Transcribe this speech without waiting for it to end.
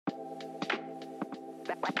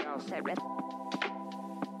All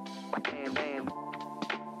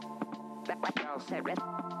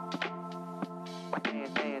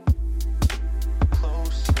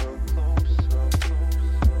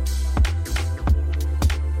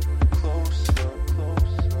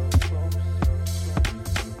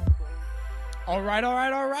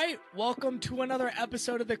right. Welcome to another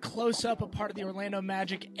episode of The Close-Up, a part of the Orlando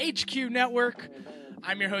Magic HQ Network.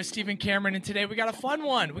 I'm your host, Stephen Cameron, and today we got a fun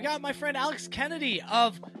one. We got my friend Alex Kennedy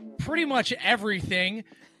of pretty much everything,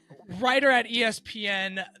 writer at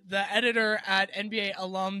ESPN, the editor at NBA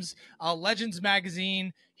Alums, Legends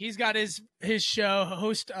Magazine. He's got his show,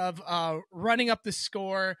 host of Running Up the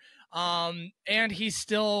Score, and he's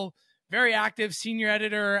still very active, senior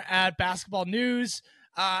editor at Basketball News.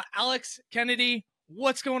 Alex Kennedy,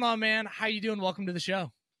 what's going on, man? How you doing? Welcome to the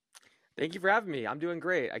show. Thank you for having me. I'm doing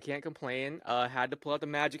great. I can't complain. Had to pull out the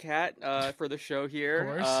Magic hat for the show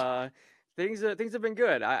here. Of course. Things have been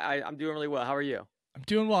good. I'm doing really well. How are you? I'm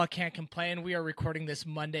doing well. I can't complain. We are recording this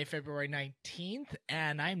Monday, February 19th,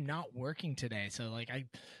 and I'm not working today. So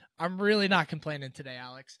I'm really not complaining today,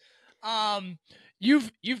 Alex.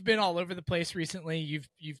 You've been all over the place recently.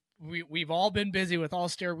 We've all been busy with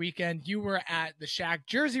All-Star Weekend. You were at the Shaq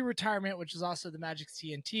jersey retirement, which is also the Magic's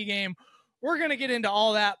TNT game. We're going to get into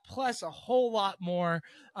all that, plus a whole lot more.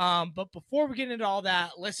 But before we get into all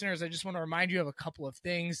that, listeners, I just want to remind you of a couple of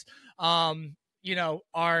things. Our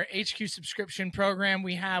HQ subscription program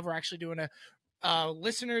we're actually doing a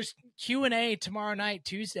listeners Q&A tomorrow night,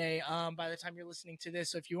 Tuesday, by the time you're listening to this.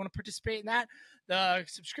 So if you want to participate in that, the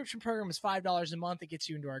subscription program is $5 a month. It gets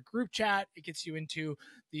you into our group chat. It gets you into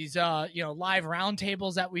these, live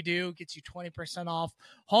roundtables that we do. It gets you 20% off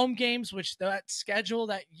home games, which that schedule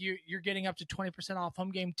that you're getting up to 20% off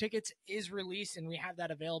home game tickets is released, and we have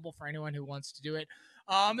that available for anyone who wants to do it.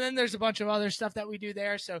 And then there's a bunch of other stuff that we do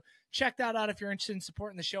there. So check that out if you're interested in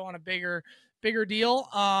supporting the show on a bigger deal.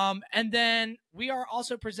 And then we are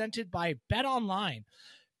also presented by BetOnline.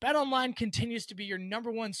 BetOnline continues to be your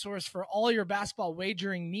number one source for all your basketball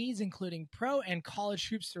wagering needs, including pro and college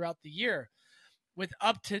hoops throughout the year. With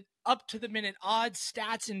up to the minute odds,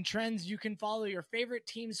 stats, and trends, you can follow your favorite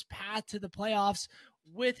team's path to the playoffs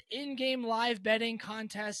with in-game live betting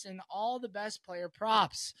contests and all the best player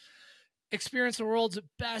props. Experience the world's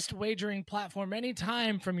best wagering platform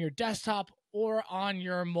anytime from your desktop or on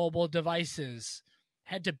your mobile devices.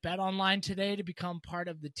 Head to BetOnline today to become part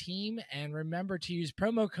of the team, and remember to use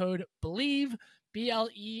promo code BLEAV,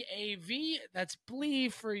 BLEAV. That's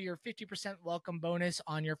BLEAV for your 50% welcome bonus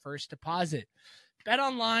on your first deposit.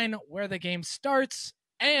 BetOnline, where the game starts,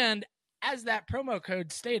 and as that promo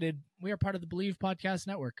code stated, we are part of the Believe Podcast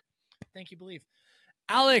Network. Thank you, Believe.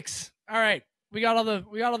 Alex, all right. We got all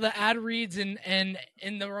the ad reads and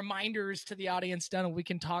the reminders to the audience done, and we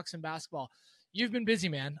can talk some basketball. You've been busy,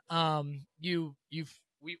 man.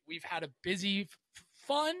 We've had a busy,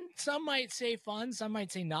 fun. Some might say fun, some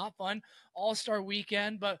might say not fun. All-Star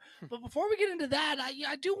Weekend, but before we get into that,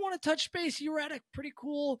 I do want to touch base. You were at a pretty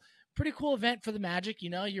cool event for the Magic.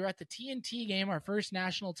 You're at the TNT game, our first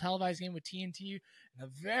national televised game with TNT in a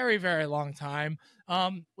very, very long time,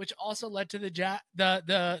 which also led to the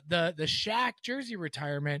Shaq jersey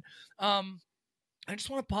retirement. I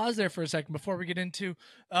just want to pause there for a second before we get into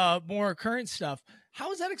more current stuff. How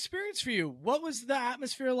was that experience for you? What was the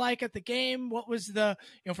atmosphere like at the game? What was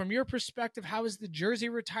from your perspective, how was the jersey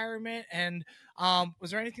retirement? And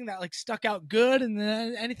was there anything that stuck out good and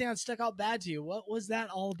then anything that stuck out bad to you? What was that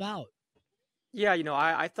all about? Yeah,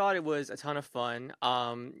 I thought it was a ton of fun.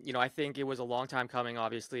 I think it was a long time coming,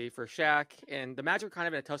 obviously, for Shaq. And the Magic are kind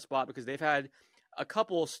of in a tough spot because they've had a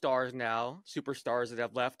couple stars now, superstars that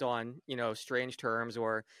have left on, strange terms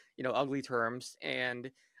or, ugly terms. And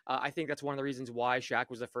I think that's one of the reasons why Shaq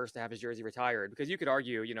was the first to have his jersey retired, because you could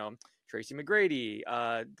argue, Tracy McGrady,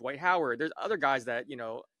 Dwight Howard, there's other guys that,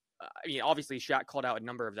 obviously Shaq called out a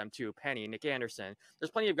number of them too, Penny, Nick Anderson.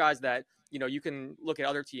 There's plenty of guys that, you can look at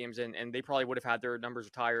other teams and they probably would have had their numbers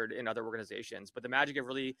retired in other organizations, but the Magic have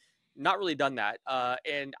not really done that.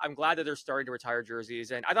 And I'm glad that they're starting to retire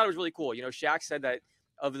jerseys. And I thought it was really cool. Shaq said that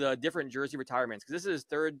of the different jersey retirements, because this is his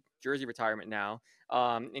third jersey retirement now.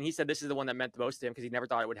 And he said this is the one that meant the most to him because he never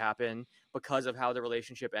thought it would happen because of how the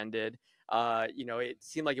relationship ended. It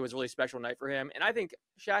seemed like it was a really special night for him. And I think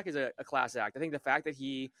Shaq is a class act. I think the fact that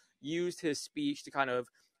he used his speech to kind of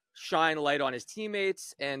shine light on his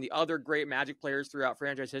teammates and the other great Magic players throughout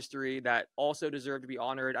franchise history that also deserve to be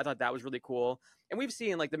honored. I thought that was really cool. And we've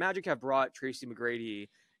seen the Magic have brought Tracy McGrady,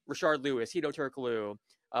 Rashard Lewis, Hedo Turkoglu,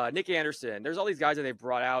 Nick Anderson. There's all these guys that they've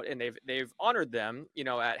brought out and they've honored them,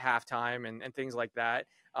 at halftime and things like that.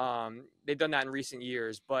 They've done that in recent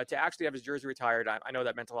years, but to actually have his jersey retired, I know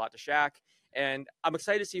that meant a lot to Shaq, and I'm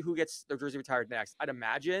excited to see who gets their jersey retired next. I'd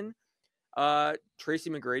imagine Tracy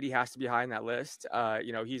McGrady has to be high on that list.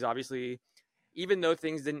 He's obviously, even though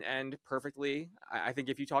things didn't end perfectly, I think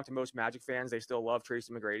if you talk to most Magic fans, they still love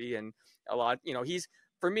Tracy McGrady, and a lot.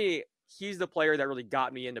 For me, he's the player that really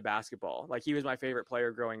got me into basketball. Like, he was my favorite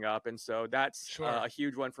player growing up, and so that's Sure. a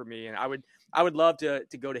huge one for me. And I would love to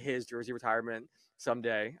go to his jersey retirement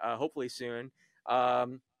someday, hopefully soon.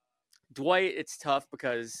 Dwight, it's tough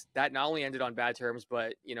because that not only ended on bad terms,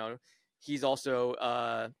 but he's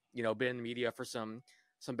also been in the media for some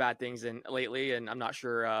bad things lately, and I'm not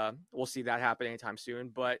sure we'll see that happen anytime soon.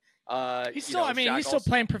 But he's still, he's still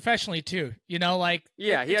playing professionally too. He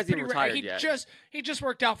hasn't even retired yet. He just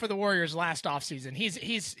worked out for the Warriors last offseason.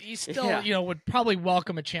 He's still would probably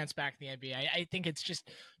welcome a chance back in the NBA. I think it's just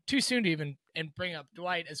too soon to even bring up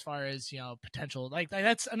Dwight as far as potential. Like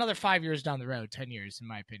that's another 5 years down the road, 10 years in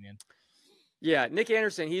my opinion. Yeah, Nick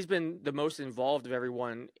Anderson, he's been the most involved of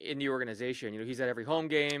everyone in the organization. He's at every home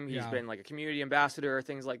game. He's been like a community ambassador,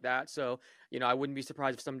 things like that. So, I wouldn't be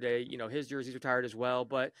surprised if someday, his jersey's retired as well.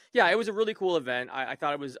 But yeah, it was a really cool event. I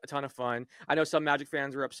thought it was a ton of fun. I know some Magic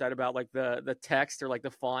fans were upset about like the text or like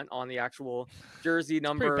the font on the actual jersey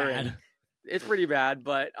number. It's pretty bad.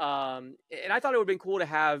 But, and I thought it would have been cool to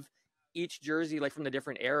have each jersey like from the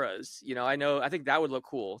different eras. I think that would look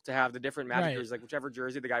cool to have the different Magic jerseys, like whichever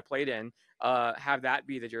jersey the guy played in, have that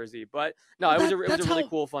be the jersey. But no, it was a really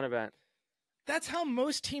cool, fun event. That's how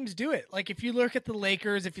most teams do it. Like if you look at the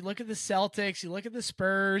Lakers, if you look at the Celtics, you look at the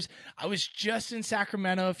Spurs. I was just in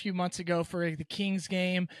Sacramento a few months ago for the Kings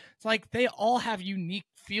game. It's like they all have unique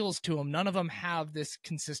feels to them. None of them have this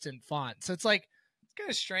consistent font. So it's like, it's kind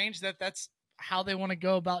of strange that that's how they want to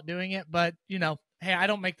go about doing it. But hey, I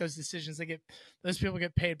don't make those decisions. Those people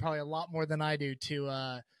get paid probably a lot more than I do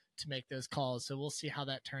to make those calls. So we'll see how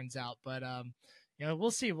that turns out. But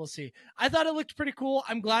we'll see. I thought it looked pretty cool.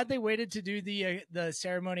 I'm glad they waited to do the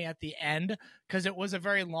ceremony at the end because it was a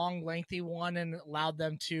very long, lengthy one and allowed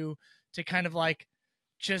them to kind of like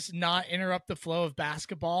just not interrupt the flow of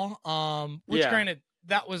basketball. Granted,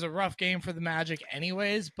 that was a rough game for the Magic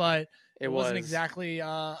anyways, but it wasn't exactly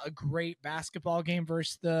a great basketball game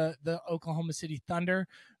versus the Oklahoma City Thunder.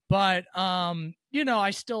 But,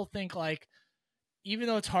 I still think like, even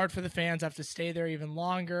though it's hard for the fans, have to stay there even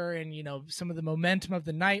longer. And, some of the momentum of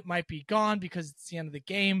the night might be gone because it's the end of the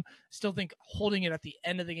game. Still think holding it at the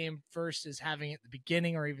end of the game versus having it at the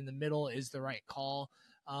beginning or even the middle is the right call.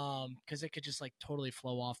 Cause it could just like totally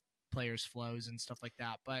flow off players' flows and stuff like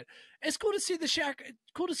that. But it's cool to see the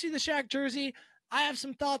Shaq jersey. I have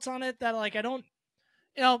some thoughts on it that like, I don't,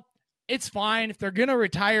 it's fine if they're going to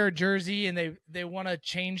retire a jersey and they want to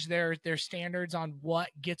change their standards on what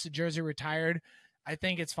gets a jersey retired. I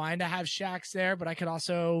think it's fine to have Shaq's there, but I could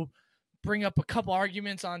also bring up a couple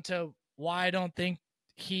arguments onto why I don't think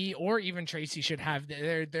he or even Tracy should have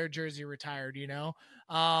their jersey retired,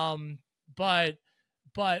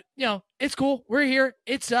 But it's cool. We're here.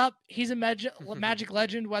 It's up. He's a Magic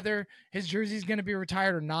legend, whether his jersey is going to be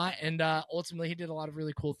retired or not. And ultimately, he did a lot of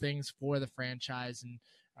really cool things for the franchise, and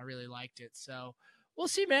I really liked it. So we'll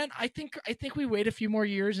see, man. I think we wait a few more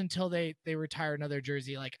years until they retire another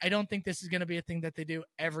jersey. Like, I don't think this is going to be a thing that they do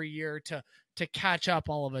every year to catch up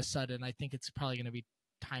all of a sudden. I think it's probably going to be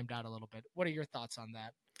timed out a little bit. What are your thoughts on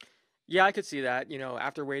that? Yeah, I could see that.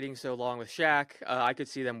 After waiting so long with Shaq, I could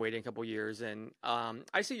see them waiting a couple years. And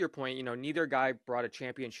I see your point. Neither guy brought a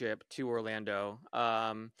championship to Orlando.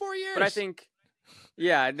 4 years. But I think,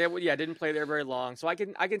 didn't play there very long. So I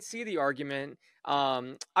can see the argument.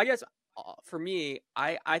 I guess for me,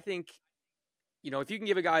 I think, if you can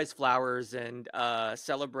give a guy his flowers and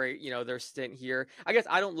celebrate, their stint here, I guess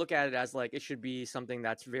I don't look at it as like it should be something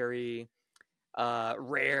that's very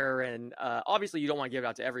rare, and obviously you don't want to give it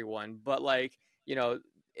out to everyone, but like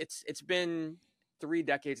it's been 3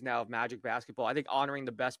 decades now of Magic basketball. I think honoring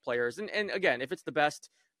the best players, and again, if it's the best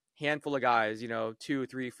handful of guys, 2,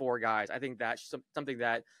 3, 4 guys, I think that's something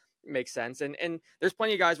that makes sense. And there's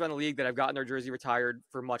plenty of guys around the league that have gotten their jersey retired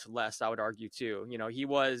for much less, I would argue too.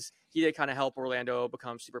 He did kind of help Orlando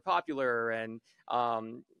become super popular, and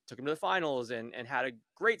took him to the finals and had a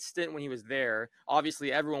great stint when he was there.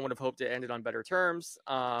 Obviously, everyone would have hoped it ended on better terms.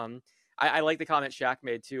 I like the comment Shaq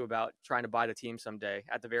made too about trying to buy the team someday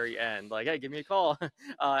at the very end. Like, hey, give me a call.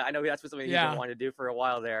 I know that's something he's been wanting to do for a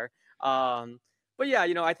while there. But yeah,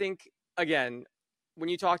 I think, again, when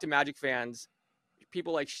you talk to Magic fans,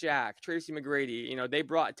 people like Shaq, Tracy McGrady, they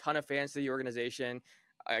brought a ton of fans to the organization.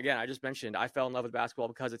 Again, I just mentioned I fell in love with basketball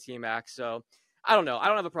because of T-Mac. So I don't know. I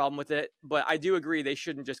don't have a problem with it, but I do agree they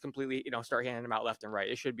shouldn't just completely, start handing them out left and right.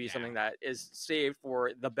 It should be Yeah. something that is saved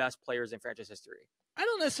for the best players in franchise history. I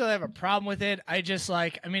don't necessarily have a problem with it. I just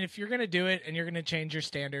like, I mean, if you're gonna do it and you're gonna change your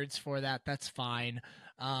standards for that, that's fine.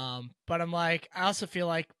 But I'm like, I also feel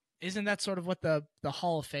like, isn't that sort of what the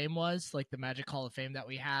Hall of Fame was, like the Magic Hall of Fame that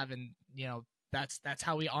we have, and that's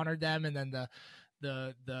how we honored them, and then the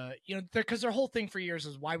because their whole thing for years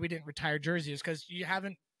is why we didn't retire jerseys because you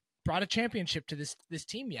haven't brought a championship to this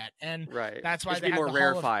team yet, and Right. that's why It should they be had more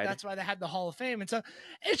rarefied. that's why they had the Hall of Fame, and so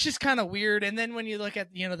it's just kind of weird. And then when you look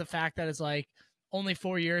at the fact that it's like only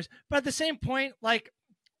 4 years, but at the same point, like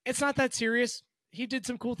it's not that serious. He did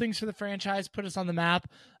some cool things for the franchise, put us on the map.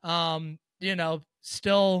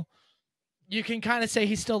 Still you can kind of say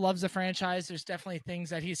he still loves the franchise. There's definitely things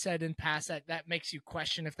that he said in past that makes you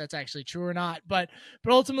question if that's actually true or not. But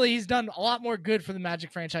ultimately, he's done a lot more good for the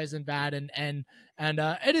Magic franchise than bad. And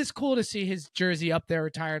it is cool to see his jersey up there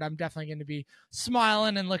retired. I'm definitely going to be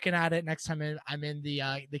smiling and looking at it next time I'm in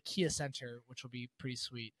the Kia Center, which will be pretty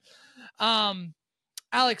sweet.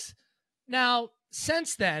 Alex, now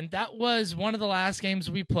since then, that was one of the last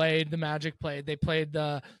games we played. The Magic played. They played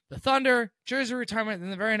the Thunder, jersey retirement. Then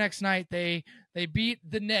the very next night, they beat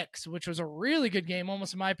the Knicks, which was a really good game,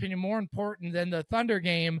 almost in my opinion, more important than the Thunder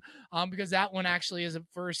game, because that one actually is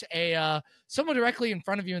versus someone directly in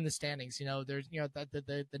front of you in the standings. There's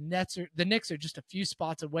the Knicks are just a few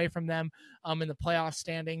spots away from them in the playoff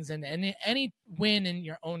standings, and any win in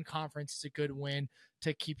your own conference is a good win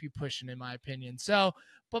to keep you pushing, in my opinion. So,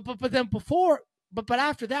 but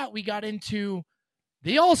after that, we got into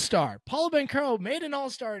the All-Star. Paulo Banchero made an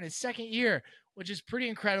All-Star in his second year, which is pretty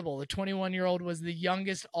incredible. The 21-year-old was the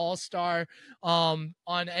youngest All-Star on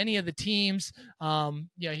any of the teams.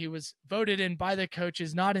 He was voted in by the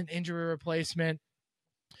coaches, not an injury replacement.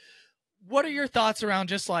 What are your thoughts around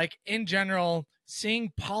just like in general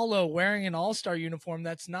seeing Paulo wearing an All-Star uniform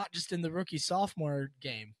that's not just in the rookie sophomore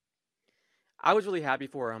game? I was really happy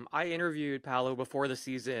for him. I interviewed Paolo before the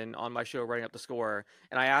season on my show, Writing Up the Score,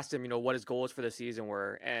 and I asked him, what his goals for the season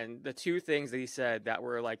were. And the two things that he said that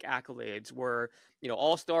were like accolades were,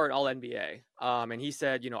 All-Star and All-NBA. And he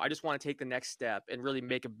said, I just want to take the next step and really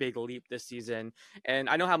make a big leap this season. And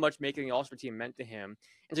I know how much making the All-Star team meant to him.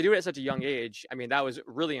 And to do it at such a young age, I mean, that was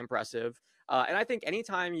really impressive. And I think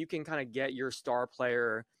anytime you can kind of get your star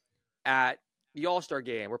player at the All-Star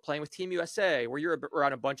game, we're playing with Team USA, where you're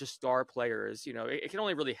around a bunch of star players, it can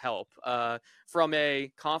only really help from a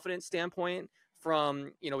confidence standpoint.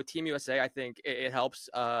 From, with Team USA, I think it helps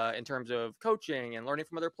in terms of coaching and learning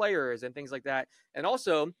from other players and things like that. And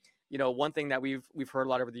also, one thing that we've heard a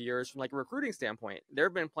lot over the years from like a recruiting standpoint, there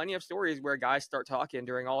have been plenty of stories where guys start talking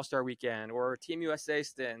during All-Star weekend or Team USA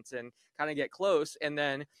stints and kind of get close. And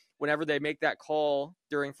then whenever they make that call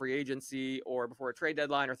during free agency or before a trade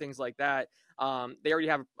deadline or things like that, they already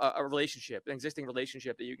have a relationship, an existing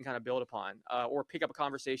relationship that you can kind of build upon or pick up a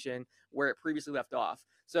conversation where it previously left off.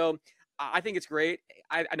 So I think it's great.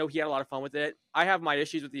 I know he had a lot of fun with it. I have my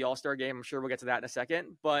issues with the All-Star game. I'm sure we'll get to that in a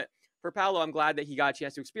second. But for Paolo, I'm glad that he got a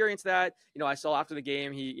chance to experience that. I saw after the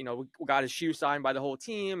game, he, got his shoe signed by the whole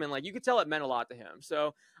team. And like, you could tell it meant a lot to him.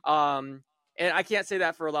 So, and I can't say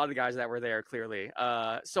that for a lot of the guys that were there, clearly.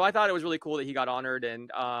 So I thought it was really cool that he got honored.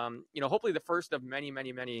 And, hopefully the first of many,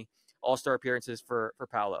 many, many All-Star appearances for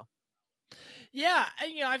Paolo. Yeah,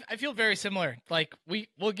 I feel very similar. Like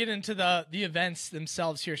we'll get into the events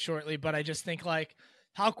themselves here shortly, but I just think like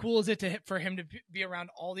how cool is it for him to be around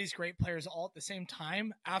all these great players all at the same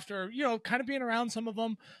time after kind of being around some of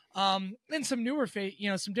them, and some newer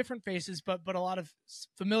some different faces, but a lot of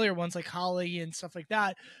familiar ones like Holly and stuff like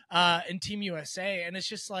that, in Team USA, and it's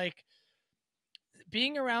just like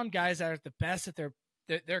being around guys that are the best at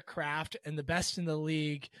their craft and the best in the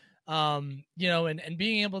league, and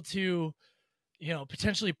being able to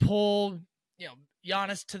potentially pull,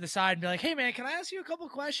 Giannis to the side and be like, hey man, can I ask you a couple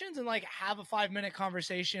questions, and like have a 5-minute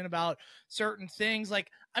conversation about certain things.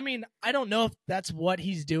 Like, I mean, I don't know if that's what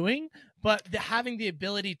he's doing, but having the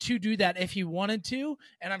ability to do that if he wanted to,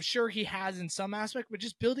 and I'm sure he has in some aspect, but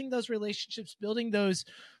just building those relationships, building those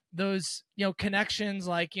connections.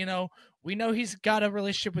 Like, we know he's got a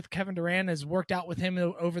relationship with Kevin Durant, has worked out with him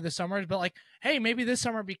over the summers, but like, hey, maybe this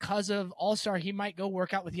summer because of All-Star, he might go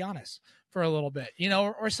work out with Giannis for a little bit,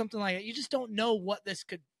 or something like that. You just don't know what this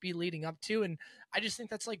could be leading up to. And I just think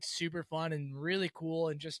that's like super fun and really cool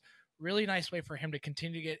and just really nice way for him to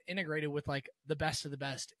continue to get integrated with like the best of the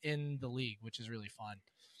best in the league, which is really fun.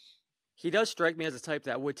 He does strike me as a type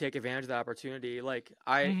that would take advantage of the opportunity. Like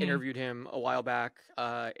I interviewed him a while back,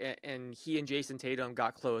 and he and Jason Tatum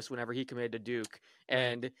got close whenever he committed to Duke,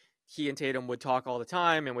 and he and Tatum would talk all the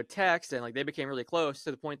time and would text, and like they became really close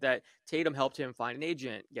to the point that Tatum helped him find an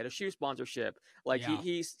agent, get a shoe sponsorship. Like Yeah.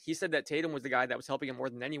 he said that Tatum was the guy that was helping him more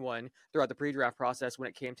than anyone throughout the pre-draft process when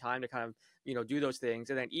it came time to kind of, do those things.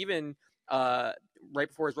 And then even uh, right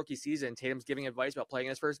before his rookie season, Tatum's giving advice about playing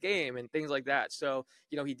his first game and things like that. So,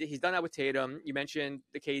 he's done that with Tatum. You mentioned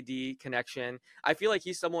the KD connection. I feel like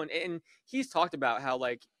he's someone, and he's talked about how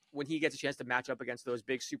like when he gets a chance to match up against those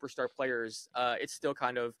big superstar players, it's still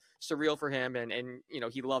kind of surreal for him. And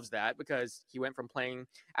he loves that because he went from playing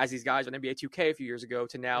as these guys on NBA 2K a few years ago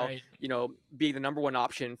to now, Right. being the number one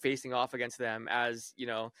option facing off against them as,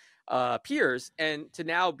 peers, and to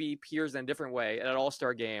now be peers in a different way at an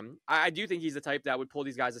all-star game. I do think he's the type that would pull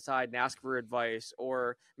these guys aside and ask for advice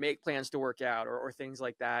or make plans to work out or things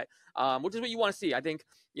like that, which is what you want to see. I think,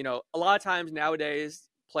 a lot of times nowadays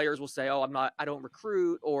players will say, oh, I don't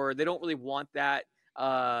recruit, or they don't really want that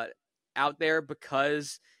out there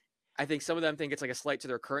because I think some of them think it's like a slight to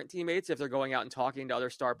their current teammates if they're going out and talking to other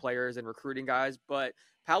star players and recruiting guys. But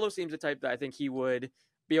Paolo seems the type that I think he would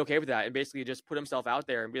be okay with that and basically just put himself out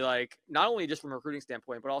there and be like, not only just from a recruiting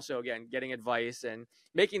standpoint, but also, again, getting advice and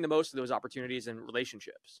making the most of those opportunities and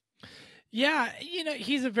relationships. Yeah,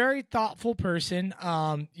 he's a very thoughtful person.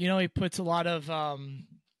 He puts a lot of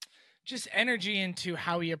just energy into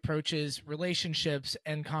how he approaches relationships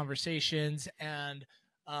and conversations, and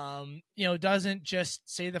doesn't just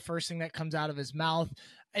say the first thing that comes out of his mouth.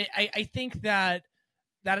 I think that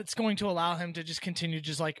it's going to allow him to just continue to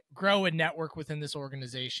just like grow and network within this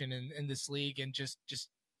organization and in this league, and just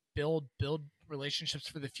build relationships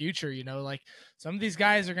for the future. Like some of these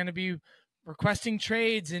guys are going to be requesting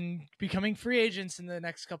trades and becoming free agents in the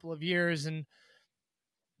next couple of years, and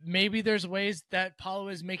maybe there's ways that Paolo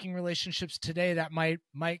is making relationships today that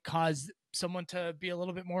might cause someone to be a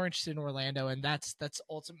little bit more interested in Orlando, and that's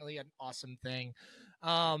ultimately an awesome thing.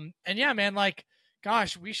 And yeah, man, like,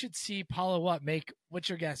 gosh, we should see Paolo what's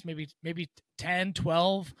your guess? Maybe 10,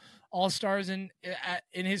 12 all-stars in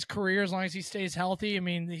his career, as long as he stays healthy. I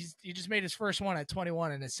mean, he just made his first one at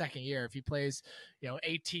 21 in his second year. If he plays,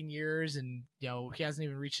 18 years and, he hasn't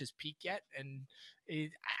even reached his peak yet. And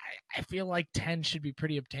I feel like 10 should be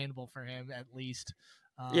pretty obtainable for him at least.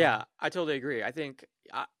 Yeah, I totally agree. I think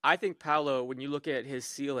Paolo, when you look at his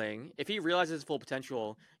ceiling, if he realizes his full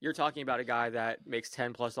potential, you're talking about a guy that makes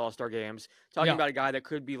 10 plus All-Star games, talking about a guy that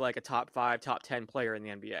could be like a top 5, top 10 player in the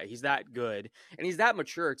NBA. He's that good, and he's that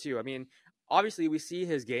mature too. I mean, obviously we see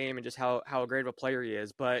his game and just how great of a player he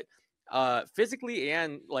is, but physically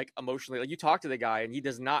and like emotionally, like you talk to the guy and he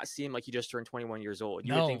does not seem like he just turned 21 years old.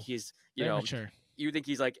 You would think he's, mature. You would think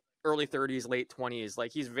he's like early 30s, late 20s.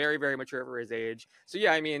 Like he's very, very mature for his age. So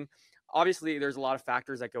yeah, I mean, obviously there's a lot of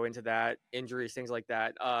factors that go into that, injuries, things like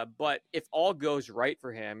that. But if all goes right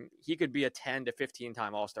for him, he could be a 10 to 15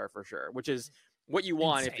 time All-Star for sure, which is what you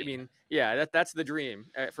want. That's the dream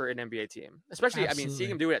for an NBA team, especially, Absolutely. I mean,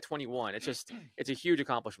 seeing him do it at 21, it's a huge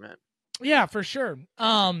accomplishment. Yeah, for sure.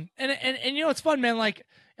 And it's fun, man. Like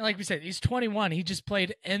we said, he's 21. He just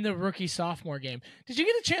played in the rookie sophomore game. Did you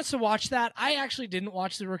get a chance to watch that? I actually didn't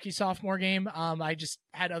watch the rookie sophomore game. I just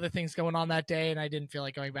had other things going on that day, and I didn't feel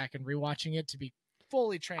like going back and rewatching it, to be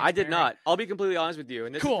fully transparent. I did not. I'll be completely honest with you,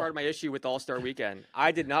 and this Cool. is part of my issue with All-Star Weekend.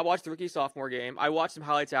 I did not watch the rookie sophomore game. I watched some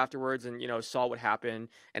highlights afterwards and, saw what happened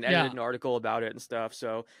and edited an article about it and stuff.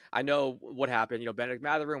 So I know what happened. Benedict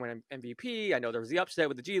Mathurin went MVP. I know there was the upset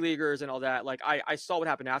with the G Leaguers and all that. Like I saw what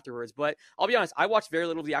happened afterwards, but I'll be honest, I watched very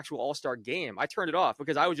little of the actual All-Star game. I turned it off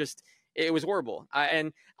because it was horrible.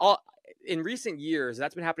 In recent years,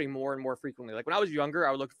 that's been happening more and more frequently. Like when I was younger,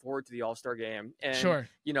 I would look forward to the All-Star game and, sure,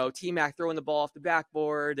 T-Mac throwing the ball off the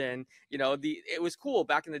backboard and, it was cool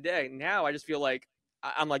back in the day. Now I just feel like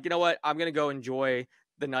I'm like, you know what? I'm going to go enjoy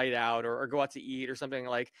the night out or go out to eat or something.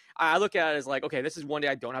 Like I look at it as like, okay, this is one day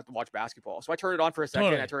I don't have to watch basketball. So I turn it on for a second.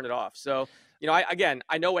 Totally. I turn it off. So,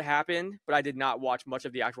 I know what happened, but I did not watch much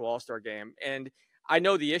of the actual All-Star game. And I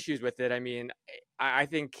know the issues with it. I mean, I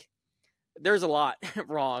think there's a lot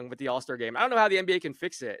wrong with the All-Star game. I don't know how the NBA can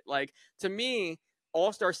fix it. Like, to me,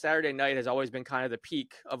 All-Star Saturday night has always been kind of the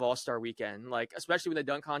peak of All-Star weekend. Like, especially when the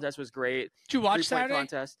dunk contest was great. Did you watch Saturday?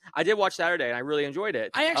 Contest. I did watch Saturday, and I really enjoyed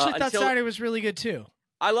it. I actually thought Saturday was really good, too.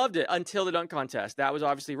 I loved it until the dunk contest. That was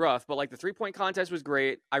obviously rough, but like the 3-point contest was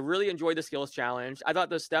great. I really enjoyed the skills challenge. I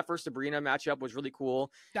thought the Steph versus Sabrina matchup was really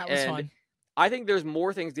cool. That was fun. I think there's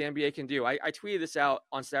more things the NBA can do. I tweeted this out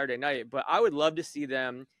on Saturday night, but I would love to see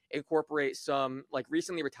them incorporate some like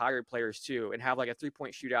recently retired players too and have like a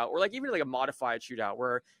 3-point shootout or like even like a modified shootout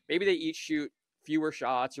where maybe they each shoot fewer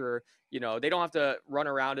shots or, they don't have to run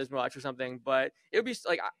around as much or something. But it would be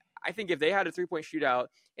like, I think if they had a 3-point shootout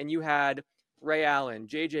and you had Ray Allen,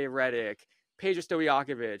 JJ Redick, Peja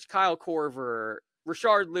Stojakovic, Kyle Korver,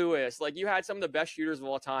 Rashard Lewis. Like, you had some of the best shooters of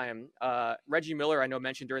all time. Reggie Miller, I know,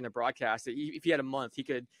 mentioned during the broadcast that if he had a month, he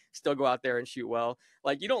could still go out there and shoot well.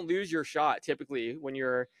 Like, you don't lose your shot typically when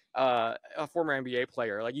you're a former NBA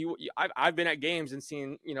player. Like, I've been at games and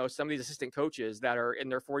seen, some of these assistant coaches that are in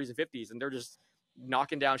their 40s and 50s, and they're just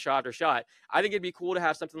knocking down shot after shot. I think it'd be cool to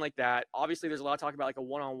have something like that. Obviously, there's a lot of talk about like a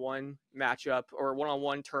one-on-one matchup or a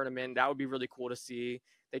one-on-one tournament. That would be really cool to see.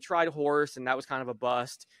 They tried horse, and that was kind of a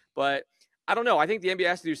bust. But I don't know. I think the NBA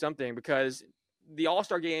has to do something, because the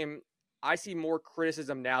All-Star game, I see more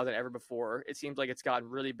criticism now than ever before. It seems like it's gotten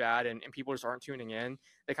really bad, and people just aren't tuning in.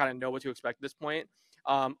 They kind of know what to expect at this point.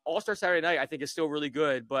 All-Star Saturday night, I think, is still really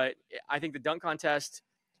good, but I think the dunk contest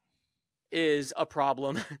is a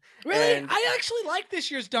problem. Really? I actually like this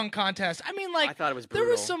year's dunk contest. I mean, like, I thought it was brutal.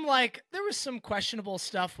 There was some questionable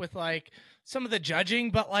stuff with like some of the judging,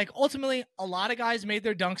 but like ultimately a lot of guys made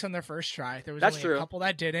their dunks on their first try. There was only a couple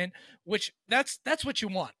that didn't, which that's what you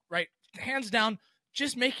want, right? Hands down,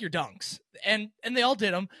 just make your dunks. And they all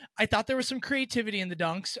did them. I thought there was some creativity in the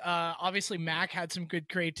dunks. Obviously Mac had some good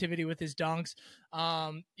creativity with his dunks.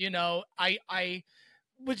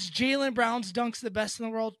 Was Jaylen Brown's dunks the best in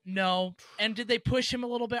the world? No. And did they push him a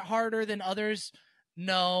little bit harder than others?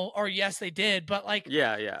 No. Or yes, they did. But like,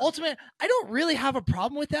 yeah. Ultimate, I don't really have a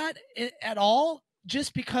problem with that at all.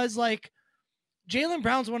 Just because like Jaylen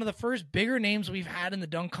Brown's one of the first bigger names we've had in the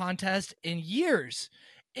dunk contest in years.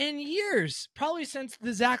 Probably since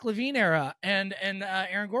the Zach LaVine era and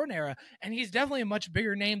Aaron Gordon era. And he's definitely a much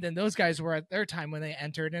bigger name than those guys were at their time when they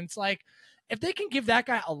entered. And it's like, if they can give that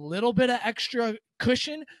guy a little bit of extra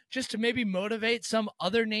cushion just to maybe motivate some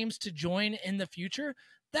other names to join in the future,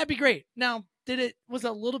 that'd be great. Now, was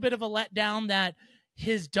a little bit of a letdown that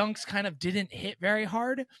his dunks kind of didn't hit very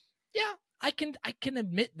hard? Yeah, I can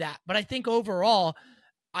admit that. But I think overall,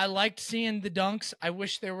 I liked seeing the dunks. I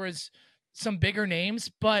wish there was some bigger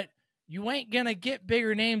names, but you ain't gonna get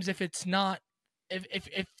bigger names if it's not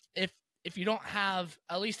if you don't have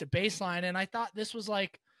at least a baseline. And I thought this was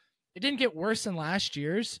like, it didn't get worse than last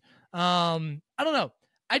year's. I don't know.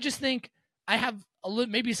 I just think I have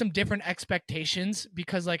maybe some different expectations,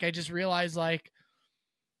 because like I just realized like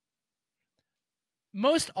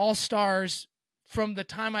most All-Stars from the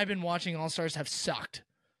time I've been watching All-Stars have sucked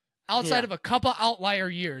outside of a couple outlier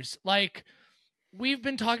years. Like, we've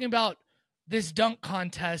been talking about this dunk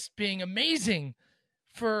contest being amazing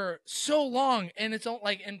for so long, and it's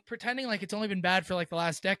like, and pretending like it's only been bad for like the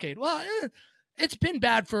last decade. Well, it's been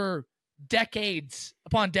bad for decades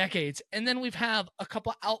upon decades, and then we've had a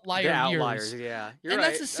couple outliers. Yeah, and right.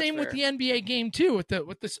 That's the same with the NBA game too,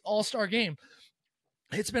 with this All-Star game.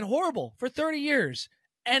 It's been horrible for 30 years,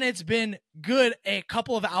 and it's been good a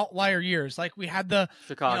couple of outlier years. Like we had the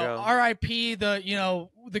Chicago RIP,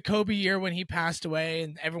 the Kobe year when he passed away,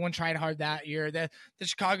 and everyone tried hard that year. The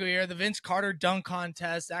Chicago year, the Vince Carter dunk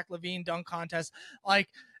contest, Zach LaVine dunk contest, like.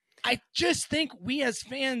 I just think we as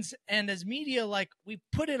fans and as media, like, we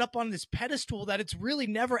put it up on this pedestal that it's really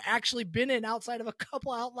never actually been in outside of a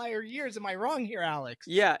couple outlier years. Am I wrong here, Alex?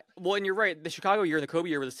 Yeah. Well, and you're right. The Chicago year and the Kobe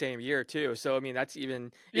year were the same year too. So, I mean, that's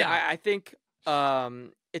even, I think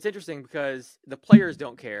it's interesting because the players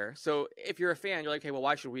don't care. So if you're a fan, you're like, hey, well,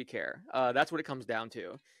 why should we care? That's what it comes down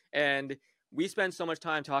to. And we spend so much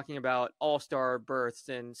time talking about all-star berths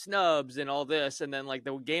and snubs and all this, and then like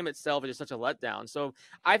the game itself is just such a letdown. So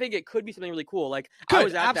I think it could be something really cool. Like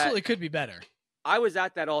could be better. I was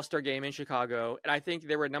at that all-star game in Chicago, and I think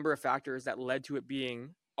there were a number of factors that led to it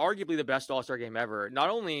being arguably the best all-star game ever. Not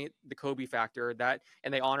only the Kobe factor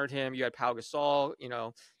and they honored him. You had Pau Gasol,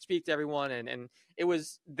 speak to everyone, and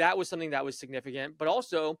that was something that was significant. But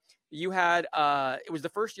also you had it was the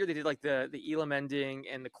first year they did like the Elam ending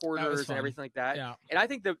and the quarters and everything like that. Yeah. And I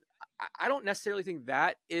think I don't necessarily think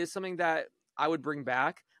that is something that I would bring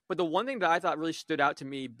back. But the one thing that I thought really stood out to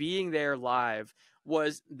me being there live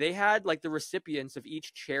was they had like the recipients of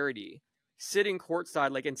each charity sitting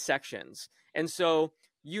courtside, like in sections. And so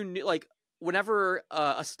you knew, like, whenever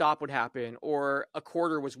a stop would happen or a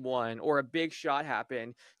quarter was won or a big shot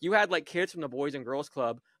happened, you had like kids from the Boys and Girls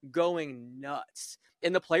Club going nuts,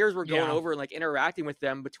 and the players were going over and like interacting with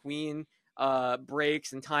them between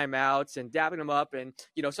breaks and timeouts and dapping them up. And,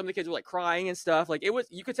 some of the kids were like crying and stuff. Like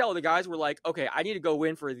you could tell the guys were like, okay, I need to go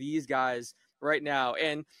win for these guys right now.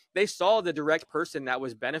 And they saw the direct person that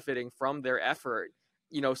was benefiting from their effort,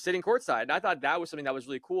 sitting courtside. And I thought that was something that was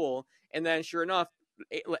really cool. And then sure enough,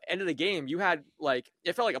 end of the game, you had like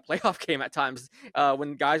it felt like a playoff game at times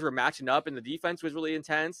when guys were matching up and the defense was really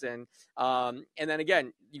intense. And then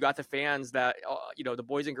again, you got the fans that the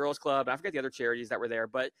Boys and Girls Club, and I forget the other charities that were there,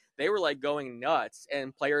 but they were like going nuts,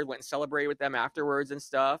 and players went and celebrated with them afterwards and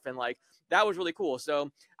stuff, and like that was really cool. So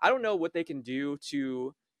I don't know what they can do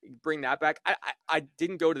to bring that back. I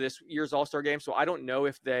didn't go to this year's All-Star game, so I don't know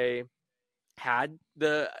if they had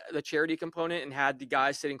the charity component and had the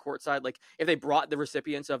guys sitting courtside, like if they brought the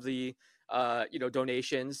recipients of the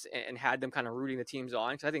donations and had them kind of rooting the teams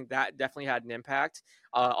on, because I think that definitely had an impact.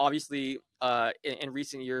 Obviously in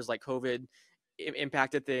recent years, like COVID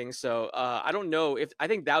impacted things, so I don't know if I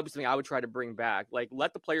think that would be something I would try to bring back. Like,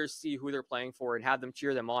 let the players see who they're playing for and have them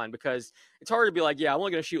cheer them on, because it's hard to be like, yeah, I'm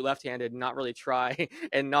only going to shoot left-handed and not really try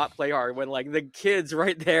and not play hard when like the kid's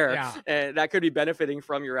right there. Yeah. And that could be benefiting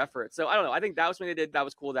from your efforts. So I don't know, I think that was something they did that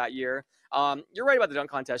was cool that year. You're right about the dunk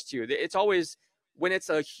contest too. It's always, when it's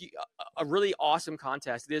a really awesome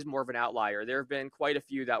contest, it is more of an outlier. There have been quite a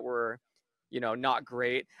few that were not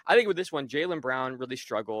great. I think with this one, Jaylen Brown really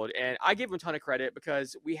struggled, and I give him a ton of credit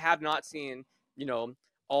because we have not seen,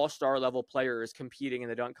 all-star level players competing in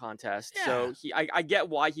the dunk contest. Yeah. So I get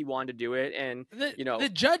why he wanted to do it. And the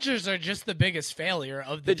judges are just the biggest failure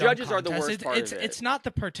of the dunk judges contest. are the worst part of it. It's not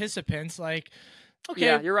the participants. Like, okay,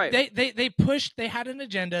 yeah, you're right. They had an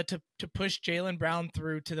agenda to push Jaylen Brown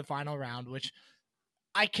through to the final round, which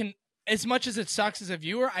I can, as much as it sucks as a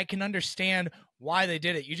viewer, I can understand why they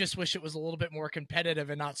did it. You just wish it was a little bit more competitive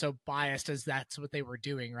and not so biased as that's what they were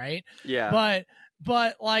doing, right? Yeah.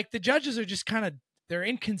 But like the judges are just kind of, they're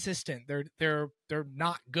inconsistent. They're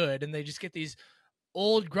not good, and they just get these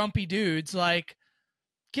old grumpy dudes. Like,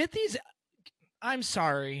 get these. I'm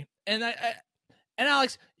sorry, and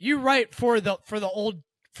Alex, you're right for the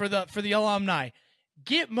alumni.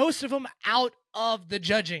 Get most of them out of the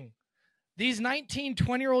judging. These 19,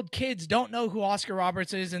 20-year-old kids don't know who Oscar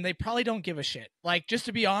Roberts is, and they probably don't give a shit. Like, just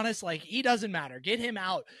to be honest, like, he doesn't matter. Get him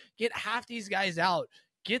out. Get half these guys out.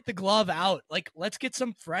 Get the glove out. Like, let's get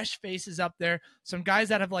some fresh faces up there. Some guys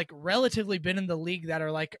that have, like, relatively been in the league that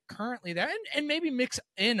are, like, currently there. And maybe mix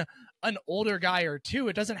in an older guy or two.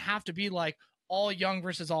 It doesn't have to be, like, all young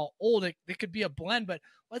versus all old. It could be a blend, but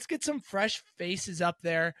let's get some fresh faces up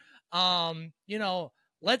there.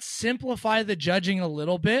 Let's simplify the judging a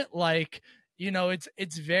little bit. Like,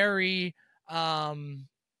 it's very, I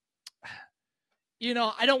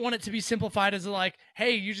don't want it to be simplified as like,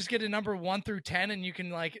 hey, you just get a number 1 through 10 and you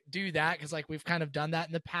can like do that. Cause like we've kind of done that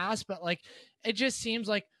in the past, but like, it just seems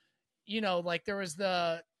like, like there was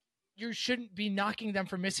you shouldn't be knocking them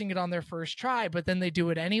for missing it on their first try, but then they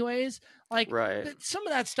do it anyways. Like, right. Some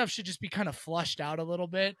of that stuff should just be kind of flushed out a little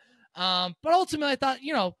bit. But ultimately I thought,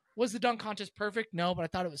 was the dunk contest perfect? No, but I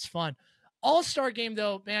thought it was fun. All-Star game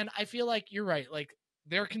though, man, I feel like you're right. Like,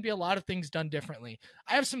 there can be a lot of things done differently.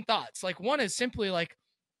 I have some thoughts. Like, one is simply like,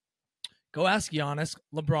 go ask Giannis,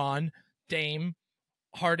 LeBron, Dame,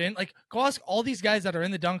 Harden. Like, go ask all these guys that are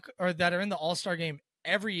in the dunk or that are in the All-Star game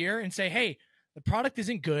every year and say, hey, the product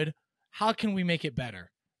isn't good. How can we make it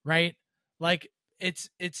better? Right? Like, it's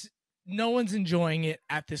no one's enjoying it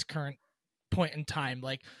at this current point in time.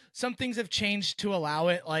 Like, some things have changed to allow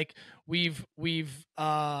it. Like, we've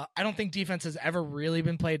I don't think defense has ever really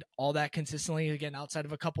been played all that consistently, again, outside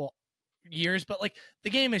of a couple years, but like the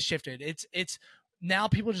game has shifted. It's now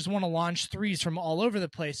people just want to launch threes from all over the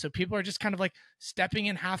place. So people are just kind of like stepping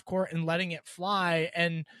in half court and letting it fly.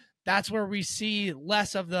 And that's where we see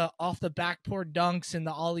less of the off the backboard dunks and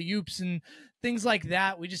the alley oops and things like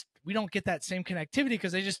that. We don't get that same connectivity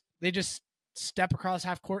because they just step across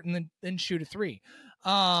half court and then shoot a three.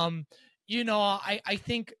 I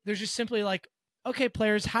think there's just simply like, okay,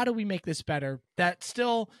 players, how do we make this better? That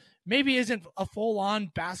still maybe isn't a full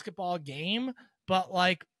on basketball game, but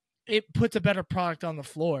like it puts a better product on the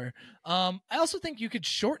floor. I also think you could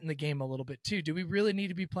shorten the game a little bit too. Do we really need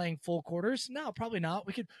to be playing full quarters? No, probably not.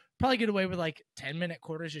 We could probably get away with like 10-minute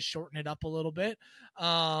quarters, just shorten it up a little bit.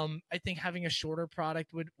 I think having a shorter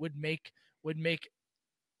product would make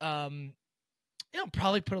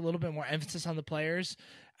probably put a little bit more emphasis on the players.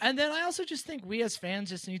 And then I also just think we as fans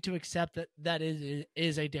just need to accept that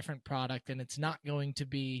is a different product, and it's not going to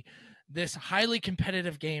be this highly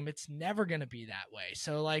competitive game. It's never going to be that way.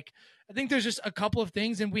 So like, I think there's just a couple of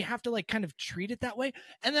things, and we have to like kind of treat it that way.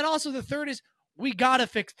 And then also the third is we got to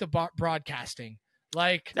fix the broadcasting.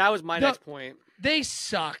 Like, that was my next point. They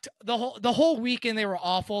sucked the whole weekend. They were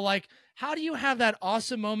awful. Like, how do you have that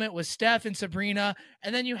awesome moment with Steph and Sabrina,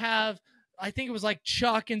 and then you have, I think it was like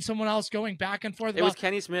Chuck and someone else going back and forth. It was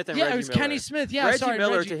Kenny Smith and Reggie Miller. It was Kenny Smith. Yeah, Reggie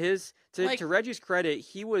Miller, to To Reggie's credit,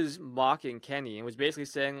 he was mocking Kenny and was basically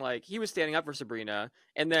saying like he was standing up for Sabrina,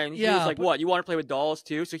 and then he was like, "What? You want to play with dolls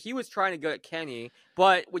too?" So he was trying to go at Kenny,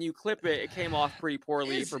 but when you clip it, it came off pretty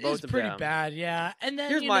poorly for both of them. It's pretty bad, yeah. And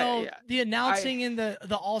then the announcing in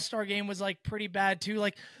the All-Star game was like pretty bad too.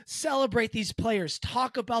 Like, celebrate these players,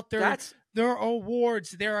 talk about their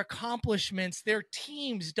awards, their accomplishments, their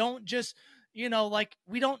teams. Don't just like,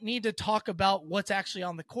 we don't need to talk about what's actually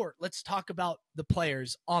on the court. Let's talk about the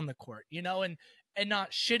players on the court, and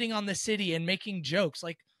not shitting on the city and making jokes.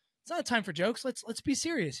 Like, it's not time for jokes. Let's be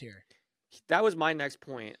serious here. That was my next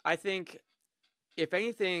point. I think, if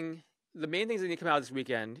anything, the main things that need to come out this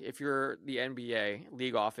weekend, if you're the NBA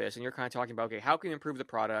league office and you're kind of talking about, okay, how can we improve the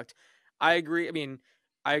product? I agree. I mean,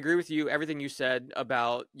 I agree with you, everything you said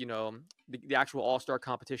about, the actual All-Star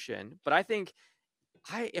competition. But I think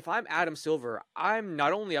if I'm Adam Silver, I'm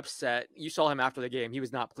not only upset. You saw him after the game; he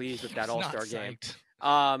was not pleased with that All-Star game.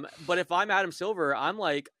 But if I'm Adam Silver, I'm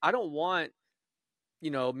like, I don't want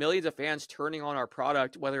millions of fans turning on our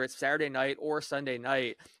product, whether it's Saturday night or Sunday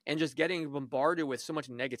night, and just getting bombarded with so much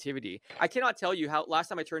negativity. I cannot tell you how last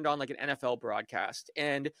time I turned on like an NFL broadcast,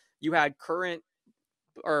 and you had current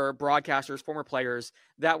or broadcasters, former players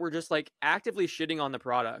that were just like actively shitting on the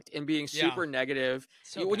product and being super negative.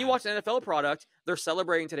 When you watch the NFL product, they're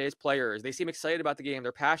celebrating today's players. They seem excited about the game.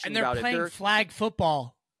 They're passionate about it. And they're playing flag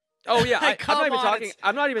football. Oh yeah,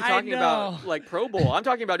 I'm not even talking about like Pro Bowl. I'm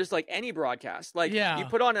talking about just like any broadcast. Like, you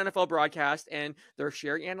put on NFL broadcast and they're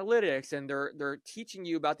sharing analytics and they're teaching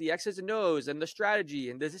you about the X's and O's and the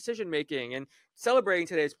strategy and the decision making and celebrating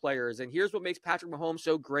today's players. And here's what makes Patrick Mahomes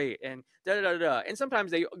so great. And da da da da. And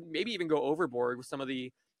sometimes they maybe even go overboard with some of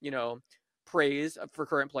the praise for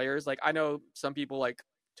current players. Like, I know some people like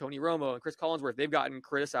Tony Romo and Chris Collinsworth. They've gotten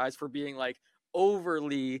criticized for being like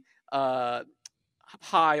overly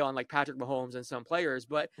high on like Patrick Mahomes and some players,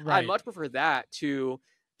 but I much prefer that to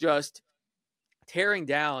just tearing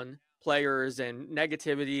down players and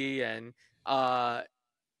negativity and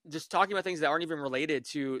just talking about things that aren't even related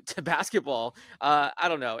to basketball. I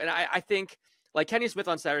don't know. And I think like Kenny Smith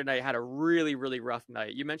on Saturday night had a really, really rough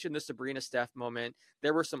night. You mentioned the Sabrina Steph moment.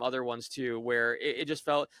 There were some other ones too, where it just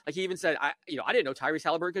felt like he even said, I didn't know Tyrese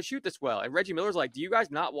Halliburton could shoot this well. And Reggie Miller's like, do you guys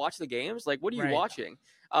not watch the games? Like, what are you watching?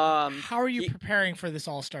 How are you preparing for this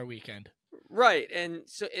All-Star weekend? Right. And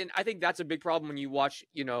I think that's a big problem when you watch,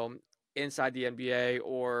 inside the NBA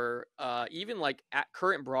or even like at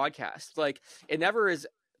current broadcasts. Like, it never is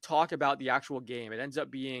talk about the actual game. It ends up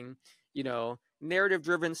being, narrative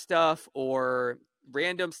driven stuff or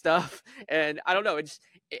random stuff. And I don't know.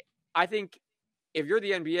 I think if you're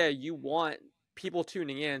the NBA, you want people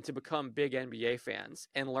tuning in to become big NBA fans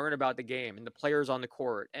and learn about the game and the players on the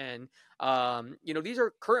court. And, these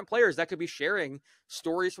are current players that could be sharing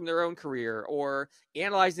stories from their own career or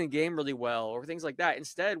analyzing the game really well or things like that.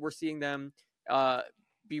 Instead, we're seeing them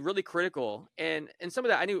be really critical. And some of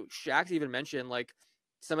that, I knew Shaq even mentioned, like,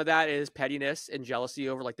 some of that is pettiness and jealousy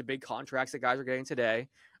over like the big contracts that guys are getting today,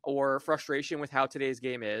 or frustration with how today's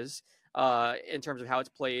game is in terms of how it's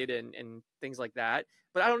played and things like that.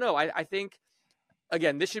 But I don't know. I think,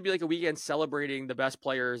 again, this should be like a weekend celebrating the best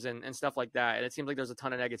players and stuff like that. And it seems like there's a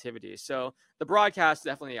ton of negativity. So the broadcast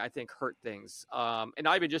definitely, I think, hurt things. And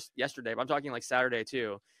not even just yesterday, but I'm talking like Saturday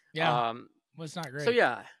too. Yeah. Was not great. So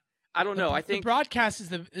yeah, I don't know. I think the broadcast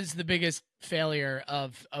is the biggest failure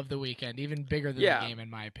of the weekend, even bigger than the game, in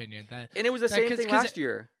my opinion. And it was the same thing last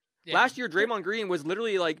year. Yeah. Last year, Draymond Green was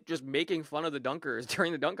literally like just making fun of the dunkers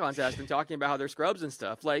during the dunk contest and talking about how they're scrubs and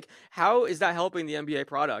stuff. Like, how is that helping the NBA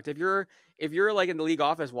product? If you're like in the league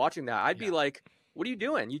office watching that, I'd be like, what are you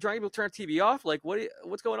doing? You trying to turn the TV off? Like,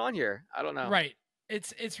 what's going on here? I don't know. Right.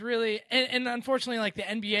 It's really, and unfortunately, like the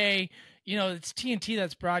NBA, it's TNT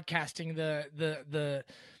that's broadcasting the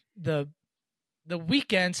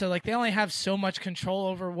weekend, so like they only have so much control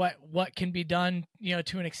over what can be done,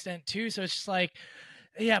 to an extent too. So it's just like,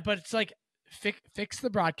 but it's like fix the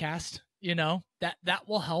broadcast, that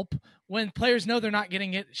will help. When players know they're not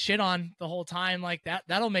getting it shit on the whole time, like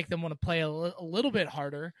that'll make them want to play a little bit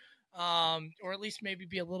harder, or at least maybe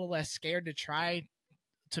be a little less scared to try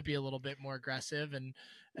to be a little bit more aggressive and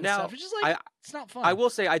now, stuff. It's just like, it's not fun. I will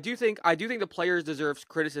say, I do think the players deserve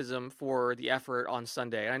criticism for the effort on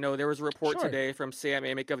Sunday. And I know there was a report today from Sam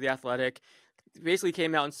Amick of The Athletic, basically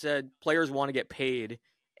came out and said players want to get paid.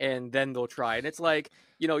 and then they'll try. And it's like,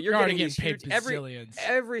 you're already getting these paid huge, bazillions.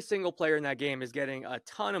 every single player in that game is getting a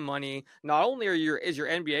ton of money. Not only is your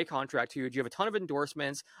NBA contract huge, you have a ton of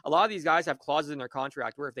endorsements. A lot of these guys have clauses in their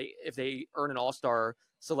contract where if they earn an All-Star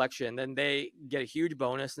selection, then they get a huge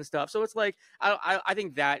bonus and stuff. So it's like, I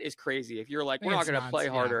think that is crazy. If you're like, we're not going to play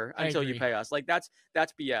harder until you pay us, like that's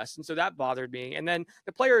BS. And so that bothered me. And then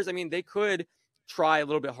the players, I mean, they could try a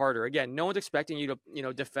little bit harder. Again, no one's expecting you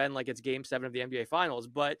to defend like it's game 7 of the NBA finals,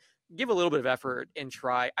 but give a little bit of effort and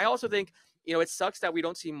try. I also think, it sucks that we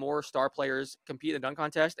don't see more star players compete in the dunk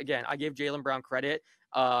contest. Again, I gave Jaylen Brown credit.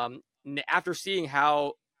 After seeing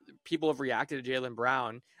how people have reacted to Jaylen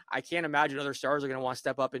Brown, I can't imagine other stars are going to want to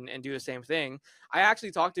step up and do the same thing. I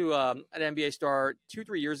actually talked to an NBA star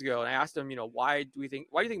 2-3 years ago, and I asked him, why do you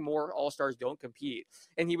think more All-Stars don't compete?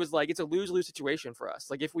 And he was like, it's a lose-lose situation for us.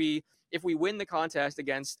 Like if we win the contest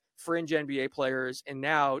against fringe NBA players and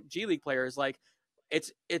now G League players, like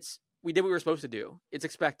it's we did what we were supposed to do. It's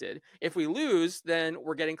expected. If we lose, then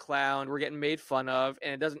we're getting clowned, we're getting made fun of,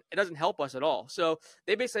 and it doesn't help us at all. So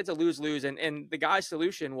they basically it's a lose-lose. And the guy's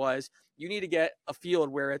solution was you need to get a field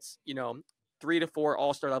where it's, 3 to 4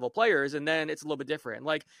 All-Star level players, and then it's a little bit different.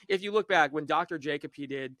 Like if you look back when Dr. J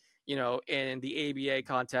competed, in the ABA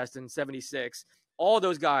contest in '76, all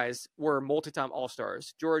those guys were multi-time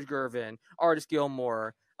All-Stars. George Gervin, Artis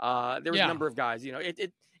Gilmore, there was a number of guys,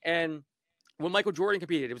 and when Michael Jordan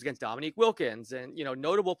competed, it was against Dominique Wilkins and,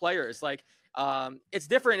 notable players. Like, it's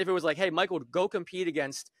different if it was like, hey, Michael, go compete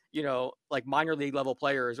against, like minor league level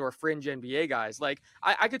players or fringe NBA guys. Like,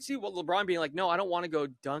 I could see what LeBron being like, no, I don't want to go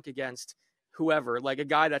dunk against whoever, like a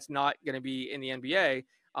guy that's not going to be in the NBA.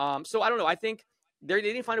 So I don't know. I think they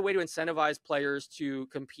need to find a way to incentivize players to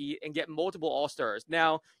compete and get multiple All-Stars.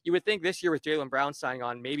 Now, you would think this year with Jaylen Brown signing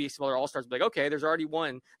on, maybe some other All-Stars would be like, okay, there's already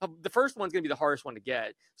one. The first one's going to be the hardest one to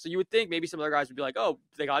get. So you would think maybe some other guys would be like, oh,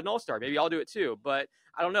 they got an All-Star. Maybe I'll do it too. But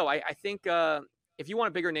I don't know. I think if you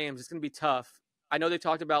want bigger names, it's going to be tough. I know they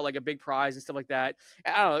talked about like a big prize and stuff like that.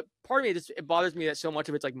 I don't know. Part of me, it bothers me that so much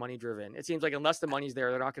of it's like money driven. It seems like unless the money's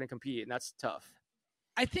there, they're not going to compete. And that's tough.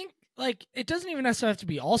 I think like it doesn't even necessarily have to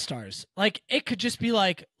be All-Stars. Like it could just be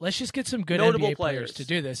like, let's just get some good notable NBA players to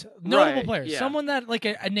do this. Notable right, players. Yeah. Someone that like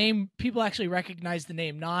a name people actually recognize the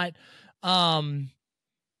name, not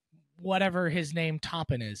whatever his name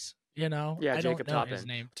Toppin is. Yeah, I Jacob don't know Toppin. his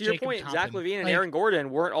name. To your Jacob point, Toppin. Zach LaVine and like, Aaron Gordon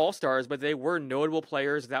weren't All-Stars, but they were notable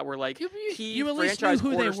players that were like key franchise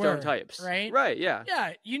cornerstone types. Right? Right, yeah.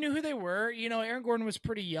 Yeah, you knew who they were. Aaron Gordon was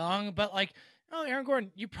pretty young, but like, Aaron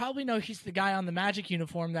Gordon, you probably know he's the guy on the Magic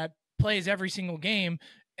uniform that plays every single game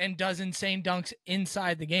and does insane dunks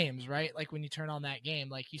inside the games, right? Like when you turn on that game,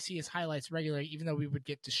 like you see his highlights regularly, even though we would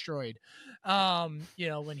get destroyed.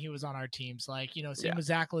 When he was on our teams, like, same with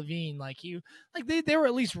Zach LaVine, they were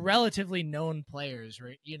at least relatively known players,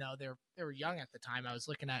 right? They were young at the time. I was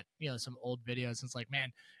looking at, some old videos and it's like,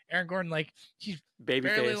 man, Aaron Gordon, like he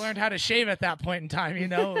barely learned how to shave at that point in time, it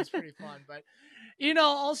was pretty fun, but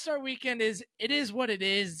All-Star Weekend is what it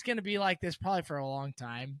is. It's going to be like this probably for a long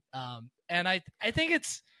time. And I think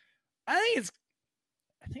it's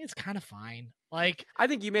kind of fine. Like, I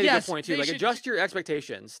think you made a good point too. Like, adjust your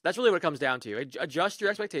expectations. That's really what it comes down to. Adjust your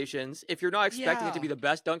expectations. If you're not expecting it to be the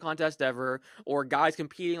best dunk contest ever, or guys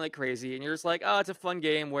competing like crazy, and you're just like, oh, it's a fun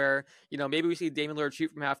game where maybe we see Damian Lillard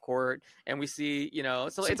shoot from half court, and we see so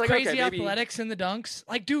it's like crazy okay, maybe athletics in the dunks.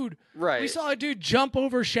 Like, dude, right? We saw a dude jump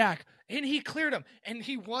over Shaq, and he cleared him, and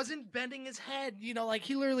he wasn't bending his head. Like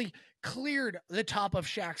he literally cleared the top of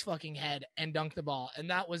Shaq's fucking head and dunked the ball, and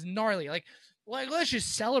that was gnarly. Like, let's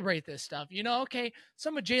just celebrate this stuff. Okay,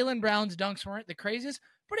 some of Jaylen Brown's dunks weren't the craziest,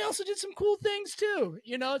 but he also did some cool things too.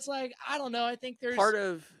 It's like, I don't know. I think there's part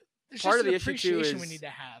of the issue too is we need to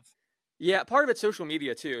have. Yeah, part of it's social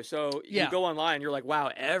media too. So you go online, and you're like,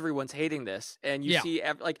 wow, everyone's hating this, and you see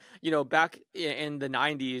back in the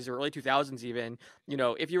 '90s or early 2000s, even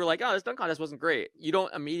if you were like, oh, this dunk contest wasn't great, you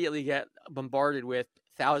don't immediately get bombarded with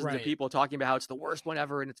thousands of people talking about how it's the worst one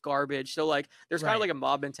ever and it's garbage. So like there's kind of like a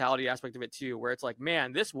mob mentality aspect of it too, where it's like,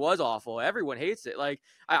 man, this was awful, everyone hates it. Like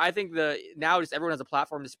I think now just everyone has a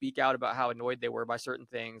platform to speak out about how annoyed they were by certain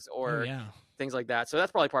things or things like that. So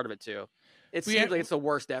that's probably part of it too. It seems like it's the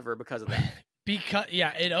worst ever because of that.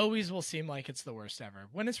 It always will seem like it's the worst ever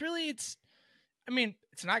when it's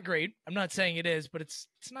not great. I'm not saying it is, but it's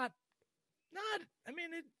not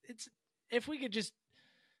it's if we could just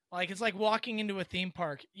like, it's like walking into a theme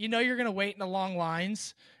park. You're going to wait in the long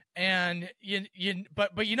lines and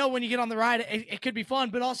but when you get on the ride, it could be fun.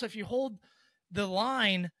 But also if you hold the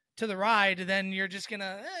line to the ride, then you're just going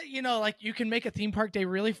to, like you can make a theme park day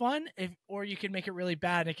really fun or you can make it really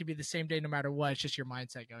bad. And it could be the same day no matter what. It's just your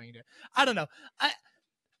mindset going into it. I don't know.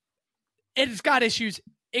 It's got issues.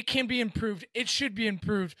 It can be improved. It should be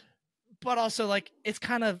improved. But also, like, it's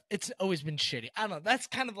always been shitty. I don't know. That's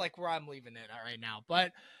kind of like where I'm leaving it right now.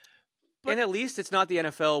 But and at least it's not the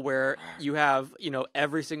NFL where you have,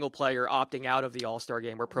 every single player opting out of the All-Star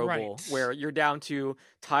game or Pro Bowl, where you're down to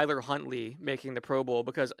Tyler Huntley making the Pro Bowl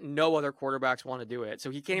because no other quarterbacks want to do it.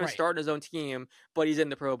 So he can't even start in his own team, but he's in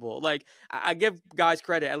the Pro Bowl. Like, I give guys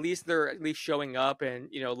credit. At least they're at least showing up,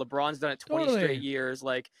 and, LeBron's done it 20 straight years.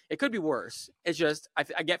 Like, it could be worse. It's just, I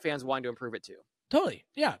get fans wanting to improve it too. Totally.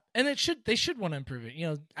 Yeah. And they should want to improve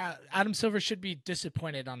it. Adam Silver should be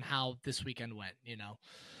disappointed on how this weekend went,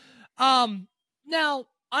 Now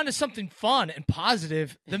onto something fun and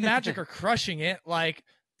positive. The Magic are crushing it. Like,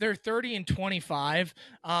 they're 30-25.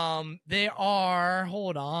 They are,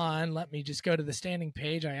 hold on, let me just go to the standing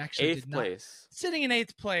page. I actually did not. Sitting in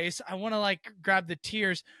 8th place. I want to grab the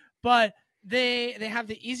tiers, but they have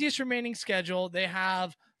the easiest remaining schedule. They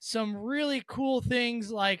have some really cool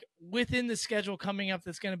things within the schedule coming up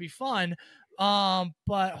that's going to be fun.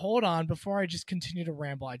 But hold on, before I just continue to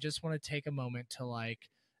ramble, I just want to take a moment to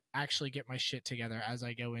actually get my shit together as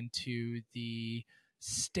I go into the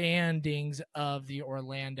standings of the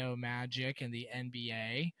Orlando Magic and the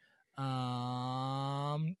NBA.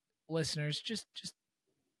 Listeners, just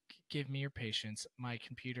give me your patience. My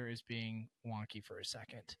computer is being wonky for a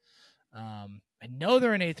second. I know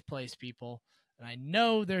they're in 8th place, people, and I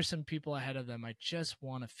know there's some people ahead of them. I just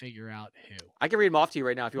want to figure out who. I can read them off to you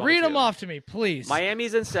right now if you want me to. Read them off to me, please.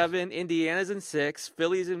 Miami's in 7, Indiana's in 6,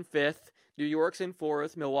 Philly's in 5th, New York's in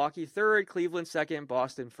 4th, Milwaukee 3rd, Cleveland 2nd,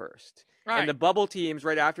 Boston 1st. Right. And the bubble teams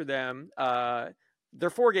right after them, they're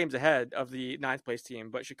 4 games ahead of the 9th place team,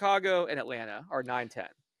 but Chicago and Atlanta are 9-10.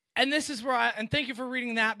 And this is where and thank you for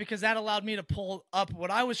reading that, because that allowed me to pull up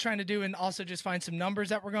what I was trying to do and also just find some numbers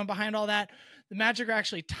that were going behind all that. The Magic are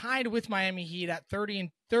actually tied with Miami Heat at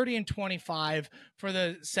 30-25 for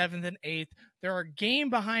the 7th and 8th. They're a game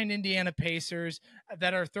behind Indiana Pacers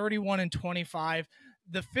that are 31-25.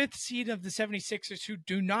 The 5th seed of the 76ers, who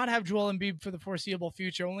do not have Joel Embiid for the foreseeable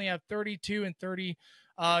future, only have 22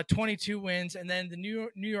 wins. And then the New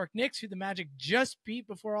York Knicks, who the Magic just beat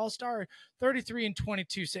before All-Star,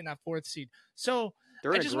 33-22, sitting at 4th seed. So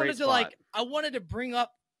I just wanted to I wanted to bring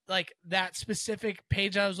up that specific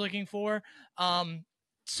page I was looking for,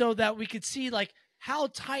 so that we could see how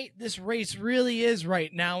tight this race really is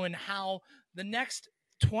right now, and how the next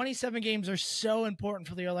 27 games are so important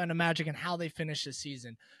for the Orlando Magic and how they finish the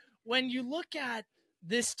season. When you look at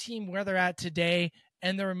this team, where they're at today,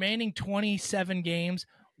 and the remaining 27 games,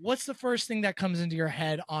 what's the first thing that comes into your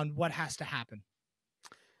head on what has to happen?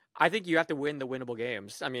 I think you have to win the winnable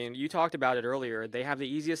games. I mean, you talked about it earlier. They have the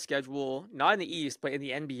easiest schedule, not in the East, but in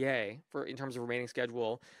the NBA in terms of remaining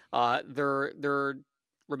schedule. Their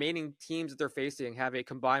remaining teams that they're facing have a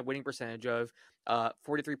combined winning percentage of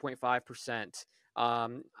 43.5%. I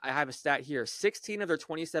have a stat here. 16 of their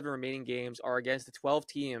 27 remaining games are against the 12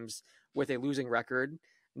 teams with a losing record.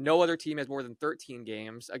 No other team has more than 13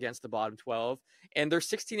 games against the bottom 12, and they're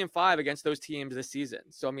 16-5 against those teams this season.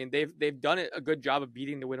 So, I mean, they've done a good job of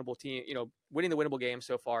beating the winnable team, winning the winnable game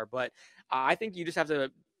so far. But I think you just have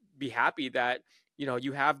to be happy that,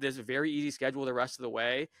 you have this very easy schedule the rest of the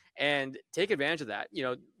way, and take advantage of that.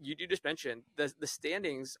 You just mentioned the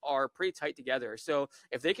standings are pretty tight together. So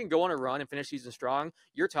if they can go on a run and finish season strong,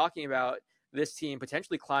 you're talking about this team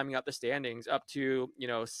potentially climbing up the standings up to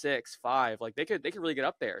 6, 5. Like they could really get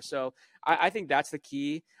up there. So I think that's the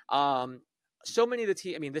key. So many of the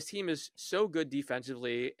team, I mean, this team is so good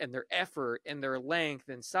defensively, and their effort and their length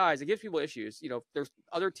and size, it gives people issues. There's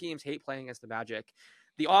other teams hate playing against the Magic.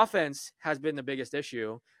 The offense has been the biggest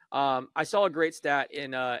issue. I saw a great stat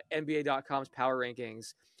in NBA.com's power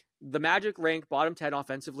rankings. The Magic rank bottom 10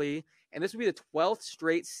 offensively, and this would be the 12th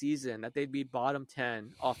straight season that they'd be bottom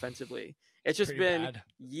 10 offensively. It's just been bad.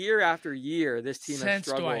 Year after year, this team has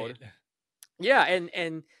struggled. Dwight. Yeah,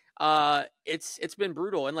 and it's been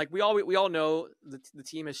brutal. And we all know the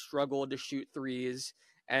team has struggled to shoot threes,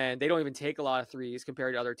 and they don't even take a lot of threes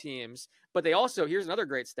compared to other teams. But they also, here's another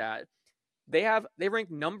great stat. They rank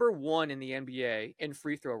number 1 in the NBA in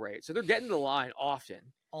free throw rate. So they're getting to the line often.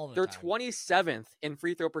 They're time. 27th in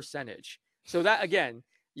free throw percentage. So that, again,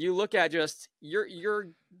 you look at just you're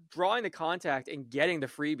drawing the contact and getting the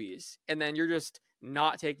freebies, and then you're just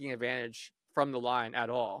not taking advantage from the line at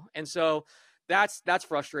all. And so that's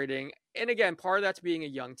frustrating. And again, part of that's being a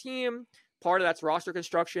young team. Part of that's roster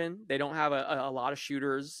construction. They don't have a lot of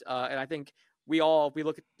shooters. And I think we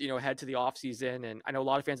look at, ahead to the offseason, and I know a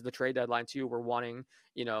lot of fans of the trade deadline too were wanting,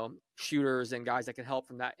 shooters and guys that can help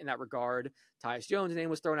in that regard. Tyus Jones' name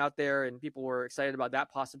was thrown out there, and people were excited about that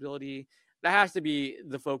possibility. that has to be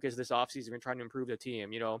the focus this offseason. We're trying to improve the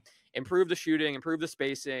team, improve the shooting, improve the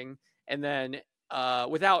spacing, and then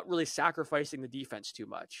without really sacrificing the defense too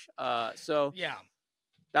much. So Yeah.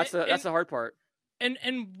 that's the hard part.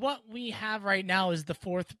 And what we have right now is the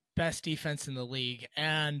fourth best defense in the league,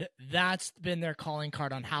 and that's been their calling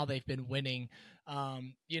card on how they've been winning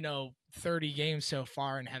 30 games so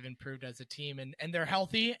far and have improved as a team, and they're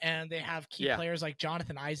healthy, and they have key players like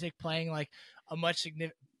Jonathan Isaac playing like a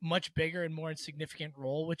much bigger and more significant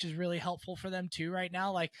role, which is really helpful for them too right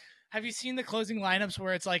now. Like, have you seen the closing lineups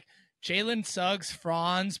where it's like Jalen Suggs,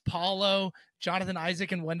 Franz, Paulo, Jonathan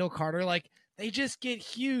Isaac, and Wendell Carter? Like, they just get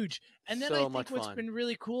huge. And then so I think what's been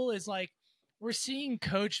really cool is like we're seeing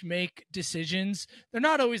Coach make decisions. They're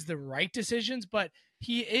not always the right decisions, but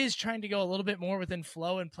he is trying to go a little bit more within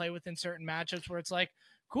flow and play within certain matchups where it's like,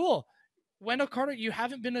 cool, Wendell Carter, you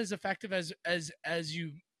haven't been as effective as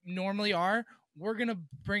you normally are. We're going to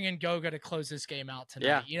bring in Goga to close this game out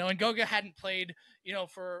tonight. And Goga hadn't played,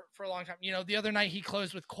 for a long time. The other night he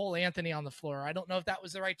closed with Cole Anthony on the floor. I don't know if that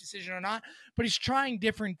was the right decision or not, but he's trying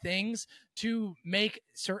different things to make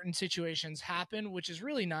certain situations happen, which is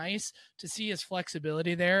really nice to see his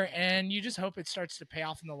flexibility there. And you just hope it starts to pay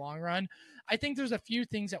off in the long run. I think there's a few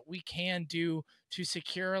things that we can do to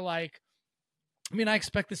secure, I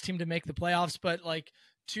expect this team to make the playoffs, but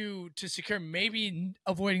to secure maybe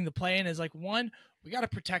avoiding the play-in is one, we got to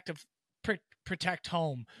protect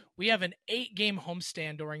home. We have an 8-game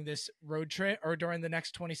homestand during this road trip or during the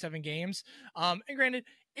next 27 games. And granted,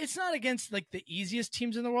 it's not against the easiest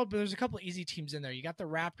teams in the world, but there's a couple of easy teams in there. You got the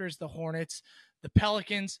Raptors, the Hornets, the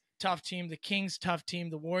Pelicans, tough team, the Kings, tough team,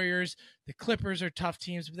 the Warriors, the Clippers are tough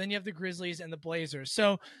teams, but then you have the Grizzlies and the Blazers.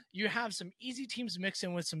 So you have some easy teams mixed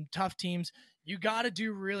in with some tough teams. You got to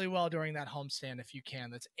do really well during that homestand if you can.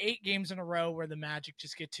 That's 8 games in a row where the Magic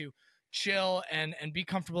just get to chill and be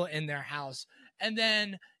comfortable in their house. And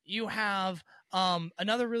then you have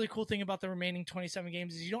another really cool thing about the remaining 27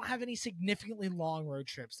 games is you don't have any significantly long road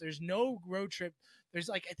trips. There's no road trip. There's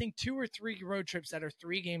I think 2 or 3 road trips that are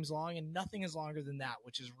 3 games long, and nothing is longer than that,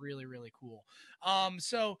 which is really, really cool.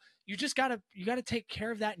 So you just gotta take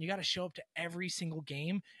care of that, and you gotta show up to every single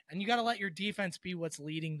game, and you gotta let your defense be what's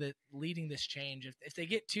leading this change. If they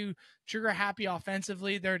get too trigger happy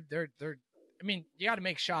offensively, they're you got to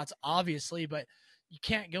make shots, obviously, but you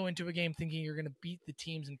can't go into a game thinking you're going to beat the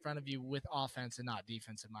teams in front of you with offense and not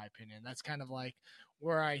defense, in my opinion. That's kind of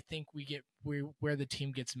where I think where the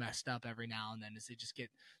team gets messed up every now and then is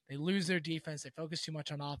they lose their defense, they focus too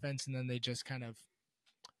much on offense, and then they just kind of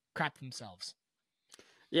crap themselves.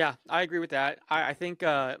 Yeah, I agree with that. I think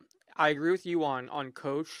I agree with you on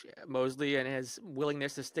Coach Mosley and his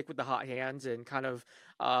willingness to stick with the hot hands and kind of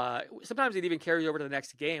sometimes it even carries over to the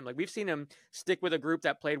next game. We've seen him stick with a group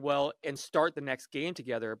that played well and start the next game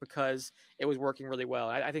together because it was working really well.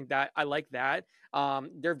 I think that I like that.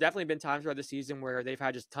 There have definitely been times throughout the season where they've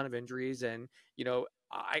had just a ton of injuries, and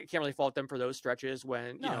I can't really fault them for those stretches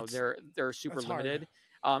when they're super limited.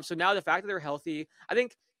 So now the fact that they're healthy, I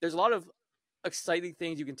think there's a lot of exciting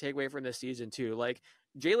things you can take away from this season too.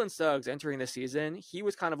 Jalen Suggs entering this season, he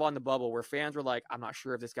was kind of on the bubble where fans were like, I'm not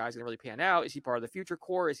sure if this guy's going to really pan out. Is he part of the future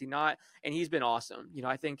core? Is he not? And he's been awesome.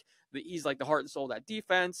 I think he's the heart and soul of that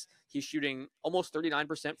defense. He's shooting almost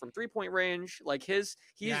 39% from 3-point range. He's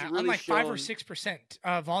really shown 5 or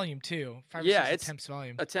 6% volume too. 5 or 6 attempts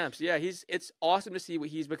volume. Yeah, it's awesome to see what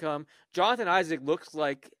he's become. Jonathan Isaac looks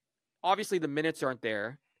like, obviously the minutes aren't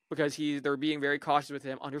there, because they're being very cautious with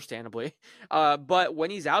him, understandably. But when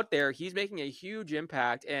he's out there, he's making a huge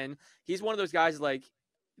impact, and he's one of those guys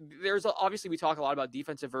obviously we talk a lot about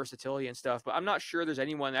defensive versatility and stuff, but I'm not sure there's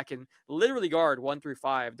anyone that can literally guard 1 through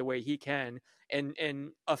 5 the way he can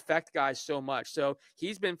and affect guys so much. So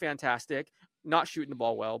he's been fantastic, not shooting the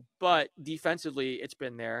ball well, but defensively it's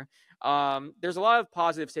been there. There's a lot of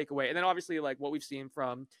positive takeaway. And then obviously what we've seen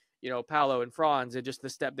from, Paolo and Franz and just the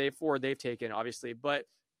step they've taken, obviously. But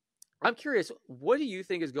I'm curious, what do you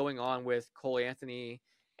think is going on with Cole Anthony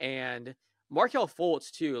and Markelle Fultz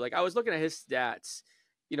too? I was looking at his stats.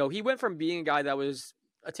 He went from being a guy that was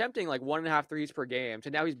attempting 1.5 threes per game to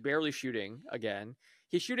now he's barely shooting again.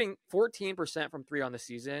 He's shooting 14% from 3 on the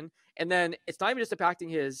season. And then it's not even just impacting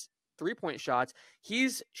his 3-point shots.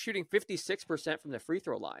 He's shooting 56% from the free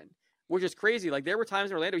throw line, which is crazy. There were times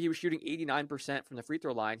in Orlando he was shooting 89% from the free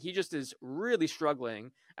throw line. He just is really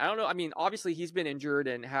struggling. I don't know. I mean, obviously he's been injured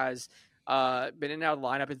and has been in and out of the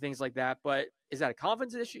lineup and things like that. But is that a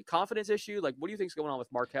confidence issue? What do you think is going on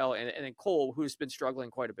with Markelle and then Cole, who's been struggling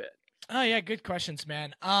quite a bit? Oh yeah, good questions,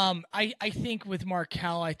 man. I think with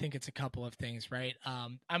Markel, I think it's a couple of things, right?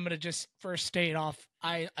 I'm gonna just first state off.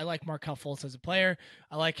 I like Markel Fultz as a player.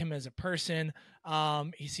 I like him as a person.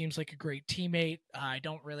 He seems like a great teammate. I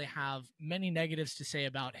don't really have many negatives to say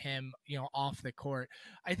about him, off the court.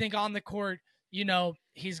 I think on the court,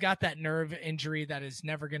 he's got that nerve injury that is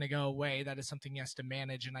never going to go away. That is something he has to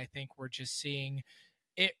manage, and I think we're just seeing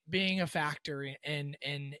it being a factor in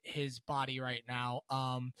his body right now.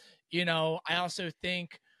 I also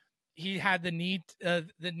think he had the knee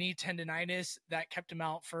tendonitis that kept him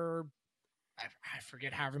out for I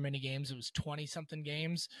forget however many games. It was 20 something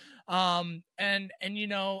games. And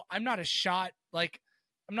I'm not a shot like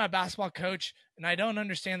I'm not a basketball coach and I don't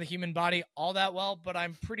understand the human body all that well, but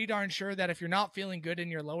I'm pretty darn sure that if you're not feeling good in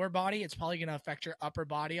your lower body, it's probably going to affect your upper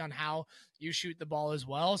body on how you shoot the ball as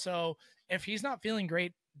well. So if he's not feeling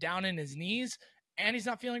great down in his knees and he's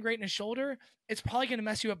not feeling great in his shoulder, it's probably going to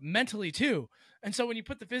mess you up mentally too. And so when you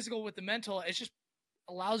put the physical with the mental, it's just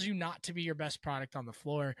allows you not to be your best product on the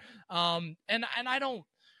floor. And I don't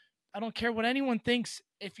care what anyone thinks.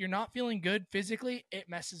 If you're not feeling good physically, it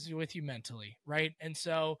messes with you mentally, right? And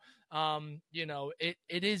so, it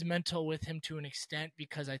is mental with him to an extent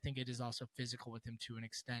because I think it is also physical with him to an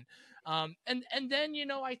extent. And then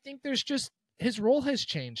I think there's just his role has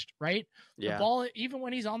changed, right? The Yeah. ball, even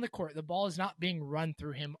when he's on the court, the ball is not being run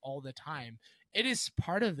through him all the time. It is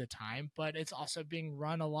part of the time, but it's also being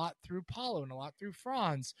run a lot through Paulo and a lot through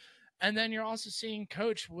Franz. And then you're also seeing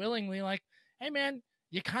coach willingly like, hey man,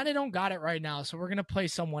 you kind of don't got it right now. So we're going to play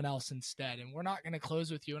someone else instead. And we're not going to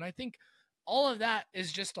close with you. And I think all of that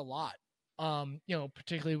is just a lot.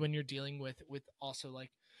 Particularly when you're dealing with also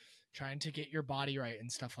like trying to get your body right and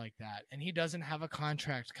stuff like that. And he doesn't have a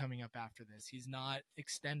contract coming up after this. He's not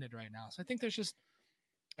extended right now. So I think There's a lot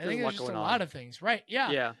there's just a going lot on. of things, right?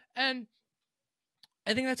 Yeah. Yeah. And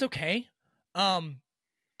I think that's okay. Um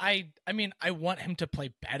I mean I want him to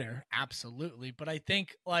play better, absolutely, but I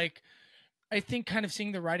think kind of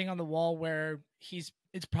seeing the writing on the wall where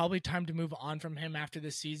it's probably time to move on from him after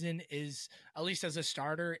this season is at least as a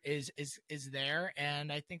starter is there,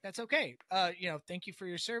 and I think that's okay. Thank you for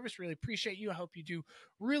your service. Really appreciate you. I hope you do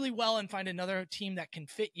really well and find another team that can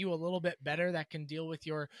fit you a little bit better, that can deal with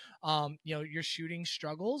your shooting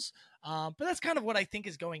struggles. But that's kind of what I think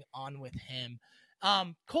is going on with him.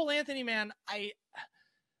 Cole Anthony, man, I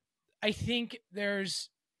think there's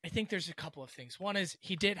a couple of things. One is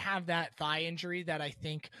he did have that thigh injury that I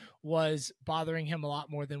think was bothering him a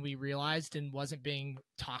lot more than we realized and wasn't being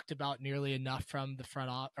talked about nearly enough from the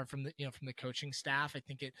or from the coaching staff. I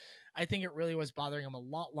think it really was bothering him a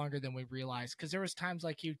lot longer than we realized, because there was times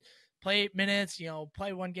like he play 8 minutes,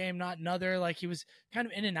 play one game, not another. Like he was kind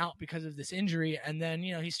of in and out because of this injury, and then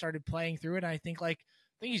he started playing through it. And I think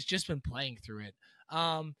he's just been playing through it.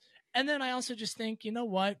 And then I also just think, you know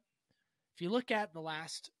what? If you look at the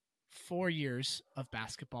last 4 years of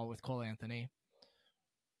basketball with Cole Anthony,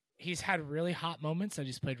 he's had really hot moments that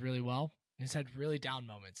he's played really well. He's had really down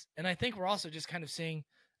moments. And I think we're also just kind of seeing,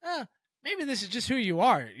 maybe this is just who you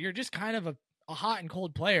are. You're just kind of a hot and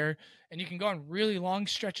cold player, and you can go on really long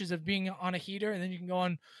stretches of being on a heater, and then you can go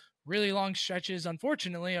on really long stretches,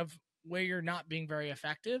 unfortunately, of where you're not being very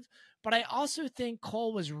effective. But I also think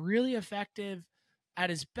Cole was really effective at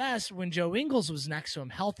his best when Joe Ingles was next to him,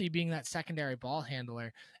 healthy, being that secondary ball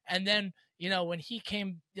handler. And then, when he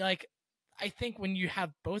came, like, I think when you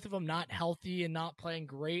have both of them not healthy and not playing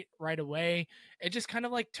great right away, it just kind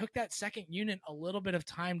of like took that second unit a little bit of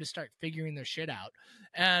time to start figuring their shit out.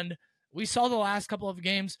 And we saw the last couple of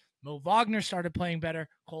games, Mo Wagner started playing better.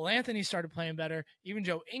 Cole Anthony started playing better. Even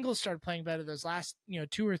Joe Ingles started playing better those last,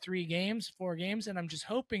 4 games. And I'm just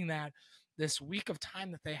hoping that this week of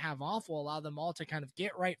time that they have off will allow them all to kind of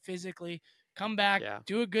get right physically, come back, Yeah.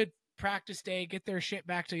 do a good practice day, get their shit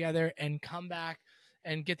back together, and come back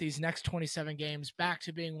and get these next 27 games back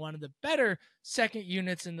to being one of the better second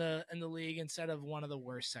units in the league instead of one of the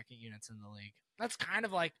worst second units in the league. That's kind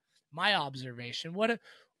of like my observation. What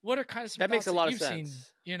are kind of some That makes thoughts a that lot of you've seen?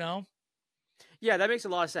 sense. You know? Yeah, that makes a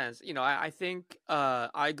lot of sense. I think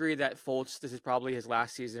I agree that Fultz, this is probably his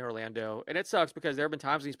last season in Orlando, and it sucks because there have been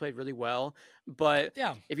times he's played really well. But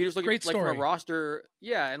Yeah, if you just look at great like from a story. roster,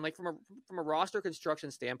 yeah, and like from a roster construction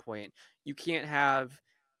standpoint, you can't have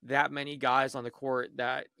that many guys on the court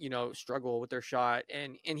that struggle with their shot,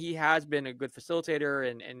 and he has been a good facilitator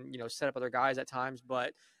and set up other guys at times,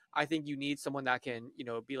 but I think you need someone that can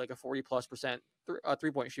be like a 40+%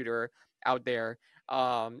 3-point shooter out there,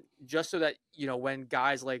 just so that when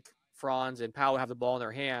guys like Franz and Powell have the ball in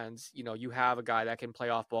their hands, you have a guy that can play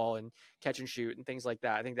off ball and catch and shoot and things like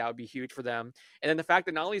that. I think that would be huge for them. And then the fact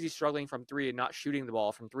that not only is he struggling from three and not shooting the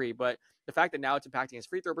ball from three, but the fact that now it's impacting his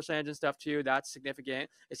free throw percentage and stuff too, that's significant.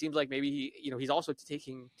 It seems like maybe he's also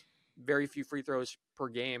taking very few free throws per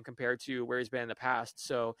game compared to where he's been in the past.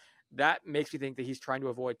 So that makes me think that he's trying to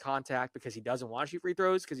avoid contact because he doesn't want to shoot free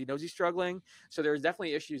throws because he knows he's struggling. So there's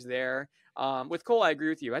definitely issues there. With Cole, I agree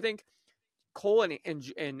with you. I think Cole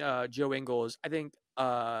and Joe Ingles, I think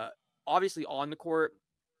obviously on the court,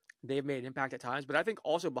 they've made an impact at times, but I think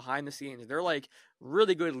also behind the scenes, they're like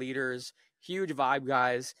really good leaders, huge vibe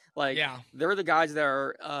guys. Like they're the guys that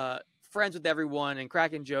are friends with everyone and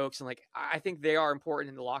cracking jokes. And like, I think they are important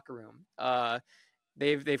in the locker room.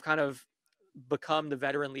 They've kind of become the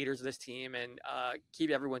veteran leaders of this team and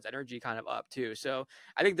keep everyone's energy kind of up too. So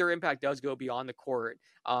I think their impact does go beyond the court.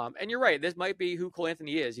 And you're right. This might be who Cole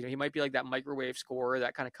Anthony is. He might be like that microwave scorer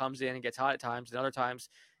that kind of comes in and gets hot at times. And other times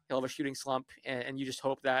he'll have a shooting slump. And you just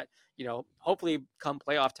hope that, hopefully come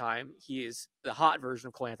playoff time, he is the hot version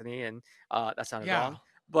of Cole Anthony. And that sounded wrong.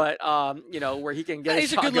 But, where he can get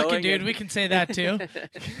he's a good looking dude. We can say that too.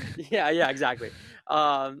 Yeah, exactly.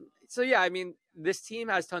 So yeah, I mean, this team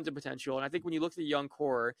has tons of potential. And I think when you look at the young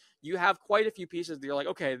core, you have quite a few pieces that you're like,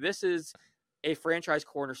 okay, this is a franchise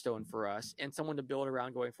cornerstone for us and someone to build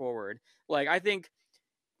around going forward. Like, I think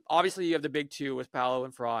obviously you have the big two with Paolo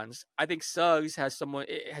and Franz. I think Suggs has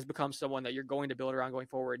become someone that you're going to build around going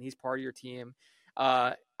forward, and he's part of your team.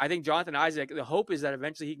 I think Jonathan Isaac, the hope is that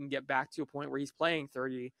eventually he can get back to a point where he's playing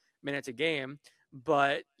 30 minutes a game,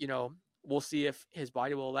 but we'll see if his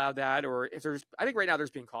body will allow that, or if I think right now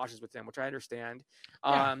there's being cautious with him, which I understand.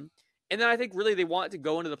 And then I think really they want to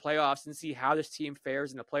go into the playoffs and see how this team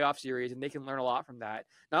fares in the playoff series, and they can learn a lot from that.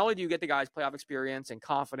 Not only do you get the guys playoff experience and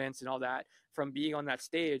confidence and all that from being on that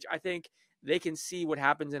stage, I think they can see what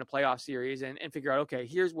happens in a playoff series and figure out, okay,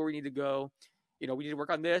 here's where we need to go. We need to work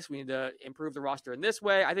on this. We need to improve the roster in this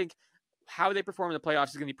way. I think how they perform in the playoffs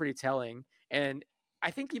is going to be pretty telling. And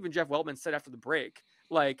I think even Jeff Weltman said after the break,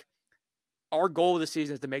 like, our goal of the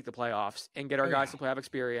season is to make the playoffs and get our guys some playoff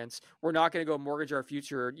experience. We're not going to go mortgage our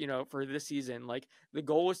future, for this season. Like, the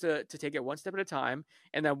goal is to take it one step at a time.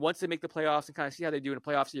 And then once they make the playoffs and kind of see how they do in a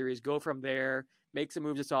playoff series, go from there, make some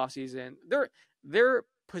moves this offseason. They're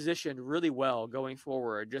positioned really well going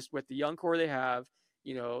forward, just with the young core they have,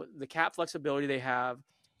 the cap flexibility they have,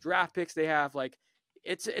 draft picks they have. Like,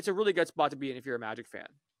 it's a really good spot to be in if you're a Magic fan.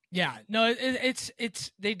 Yeah, no, it's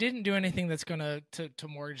they didn't do anything that's gonna to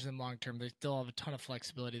mortgage them long term. They still have a ton of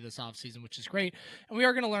flexibility this offseason, which is great, and we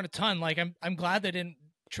are gonna learn a ton. Like, I'm glad they didn't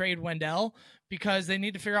trade Wendell because they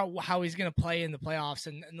need to figure out how he's gonna play in the playoffs,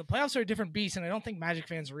 and the playoffs are a different beast, and I don't think Magic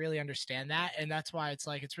fans really understand that, and that's why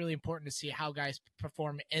it's really important to see how guys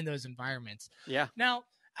perform in those environments. Yeah. Now,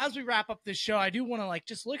 as we wrap up this show, I do want to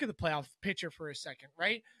just look at the playoff picture for a second,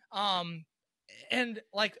 right? And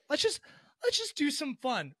let's just do some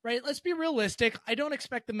fun, right? Let's be realistic. I don't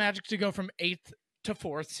expect the Magic to go from 8th to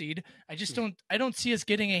 4th seed. I don't see us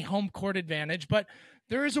getting a home court advantage, but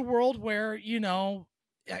there is a world where,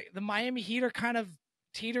 the Miami Heat are kind of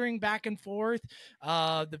teetering back and forth.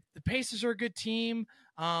 The Pacers are a good team.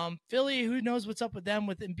 Philly, who knows what's up with them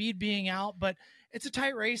with Embiid being out, but it's a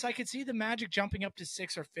tight race. I could see the Magic jumping up to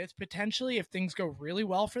 6th or 5th potentially if things go really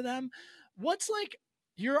well for them. What's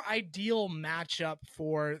your ideal matchup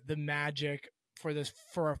for the Magic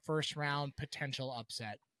for a first round potential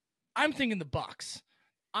upset? I'm thinking the Bucks.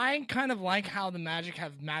 I kind of like how the Magic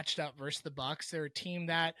have matched up versus the Bucks. They're a team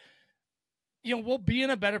that, will be in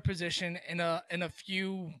a better position in a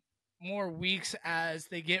few more weeks as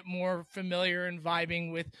they get more familiar and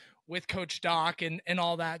vibing with Coach Doc and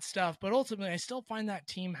all that stuff. But ultimately, I still find that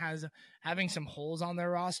team having some holes on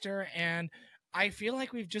their roster, and I feel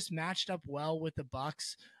like we've just matched up well with the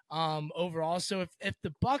Bucks overall. So if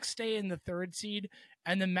the Bucks stay in the 3rd seed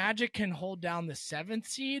and the Magic can hold down the 7th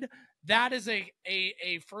seed, that is a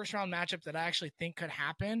first round matchup that I actually think could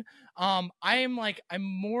happen. I'm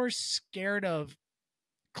more scared of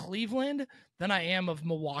Cleveland than I am of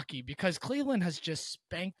Milwaukee because Cleveland has just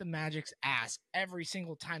spanked the Magic's ass every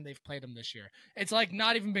single time they've played them this year. It's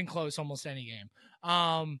not even been close almost any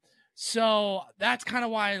game. So that's kind of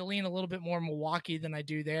why I lean a little bit more Milwaukee than I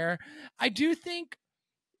do there. I do think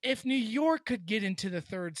if New York could get into the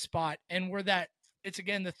 3rd spot and it's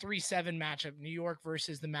again the 3-7 matchup, New York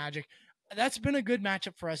versus the Magic, that's been a good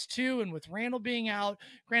matchup for us too. And with Randall being out,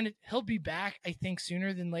 granted, he'll be back, I think,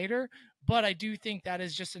 sooner than later, but I do think that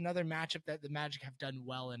is just another matchup that the Magic have done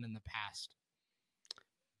well in the past.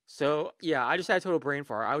 So, yeah, I just had a total brain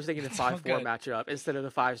fart. I was thinking the 5-4 matchup instead of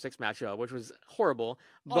the 5-6 matchup, which was horrible.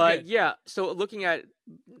 But, yeah, so looking at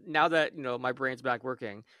now that my brain's back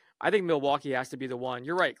working, I think Milwaukee has to be the one.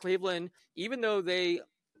 You're right, Cleveland. Even though they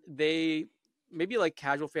maybe like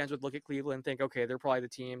casual fans would look at Cleveland and think, okay, they're probably the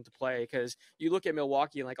team to play, because you look at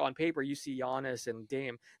Milwaukee and like on paper you see Giannis and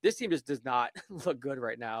Dame. This team just does not look good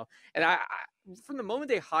right now. And I from the moment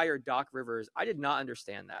they hired Doc Rivers, I did not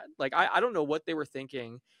understand that. Like I don't know what they were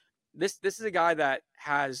thinking. This is a guy that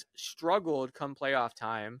has struggled come playoff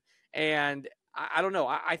time, and I don't know.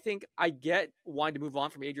 I think I get wanting to move on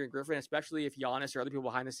from Adrian Griffin, especially if Giannis or other people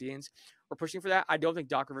behind the scenes were pushing for that. I don't think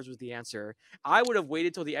Doc Rivers was the answer. I would have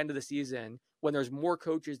waited till the end of the season when there's more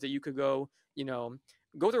coaches that you could go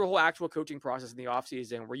through a whole actual coaching process in the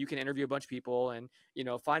offseason where you can interview a bunch of people and,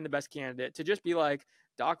 find the best candidate, to just be like,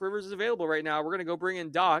 Doc Rivers is available right now. We're going to go bring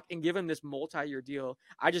in Doc and give him this multi-year deal.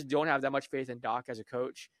 I just don't have that much faith in Doc as a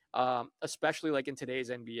coach, especially like in today's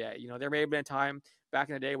NBA. There may have been a time back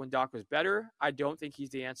in the day when Doc was better. I don't think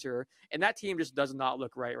he's the answer. And that team just does not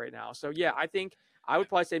look right now. So, yeah, I think I would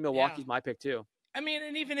probably say Milwaukee's my pick too. I mean,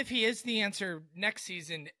 and even if he is the answer next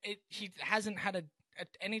season, he hasn't had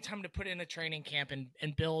any time to put in a training camp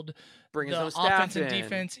and build the offense and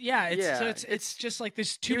defense. Yeah, it's just like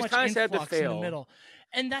there's too much influx in the middle.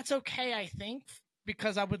 And that's okay, I think,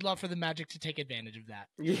 because I would love for the Magic to take advantage of that.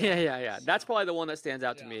 Yeah. So, that's probably the one that stands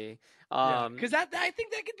out to me. Because I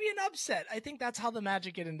think that could be an upset. I think that's how the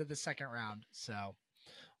Magic get into the second round. So,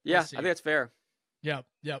 I think that's fair. Yep.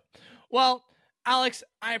 Well, Alex,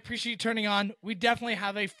 I appreciate you turning on. We definitely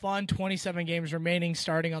have a fun 27 games remaining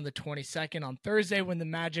starting on the 22nd on Thursday when the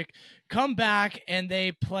Magic come back and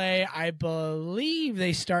they play, I believe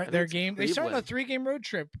they start their game. Cleveland. They start on a 3-game road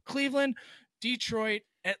trip. Cleveland, Detroit,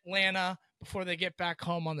 Atlanta, before they get back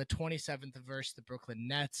home on the 27th versus the Brooklyn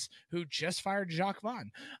Nets, who just fired Jacques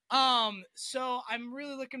Vaughn. So I'm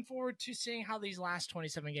really looking forward to seeing how these last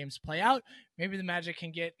 27 games play out. Maybe the Magic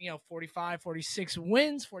can get, 45, 46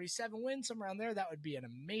 wins, 47 wins, somewhere around there. That would be an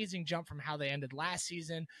amazing jump from how they ended last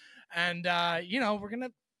season. And,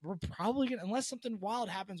 we're probably going to, unless something wild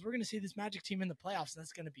happens, we're going to see this Magic team in the playoffs, and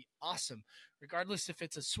that's going to be awesome. Regardless if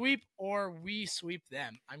it's a sweep or we sweep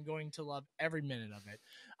them, I'm going to love every minute of it.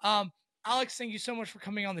 Alex, thank you so much for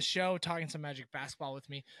coming on the show, talking some Magic basketball with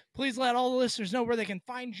me. Please let all the listeners know where they can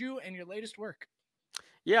find you and your latest work.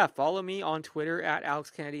 Yeah, follow me on Twitter at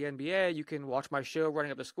AlexKennedyNBA. You can watch my show,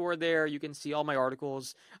 Running Up the Score, there. You can see all my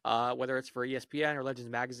articles, whether it's for ESPN or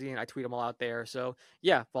Legends Magazine. I tweet them all out there. So,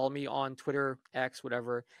 yeah, follow me on Twitter, X,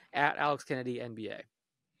 whatever, at AlexKennedyNBA.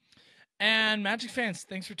 And Magic fans,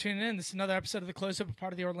 thanks for tuning in. This is another episode of The Close-Up, a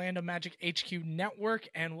part of the Orlando Magic HQ Network,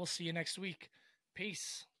 and we'll see you next week.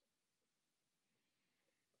 Peace.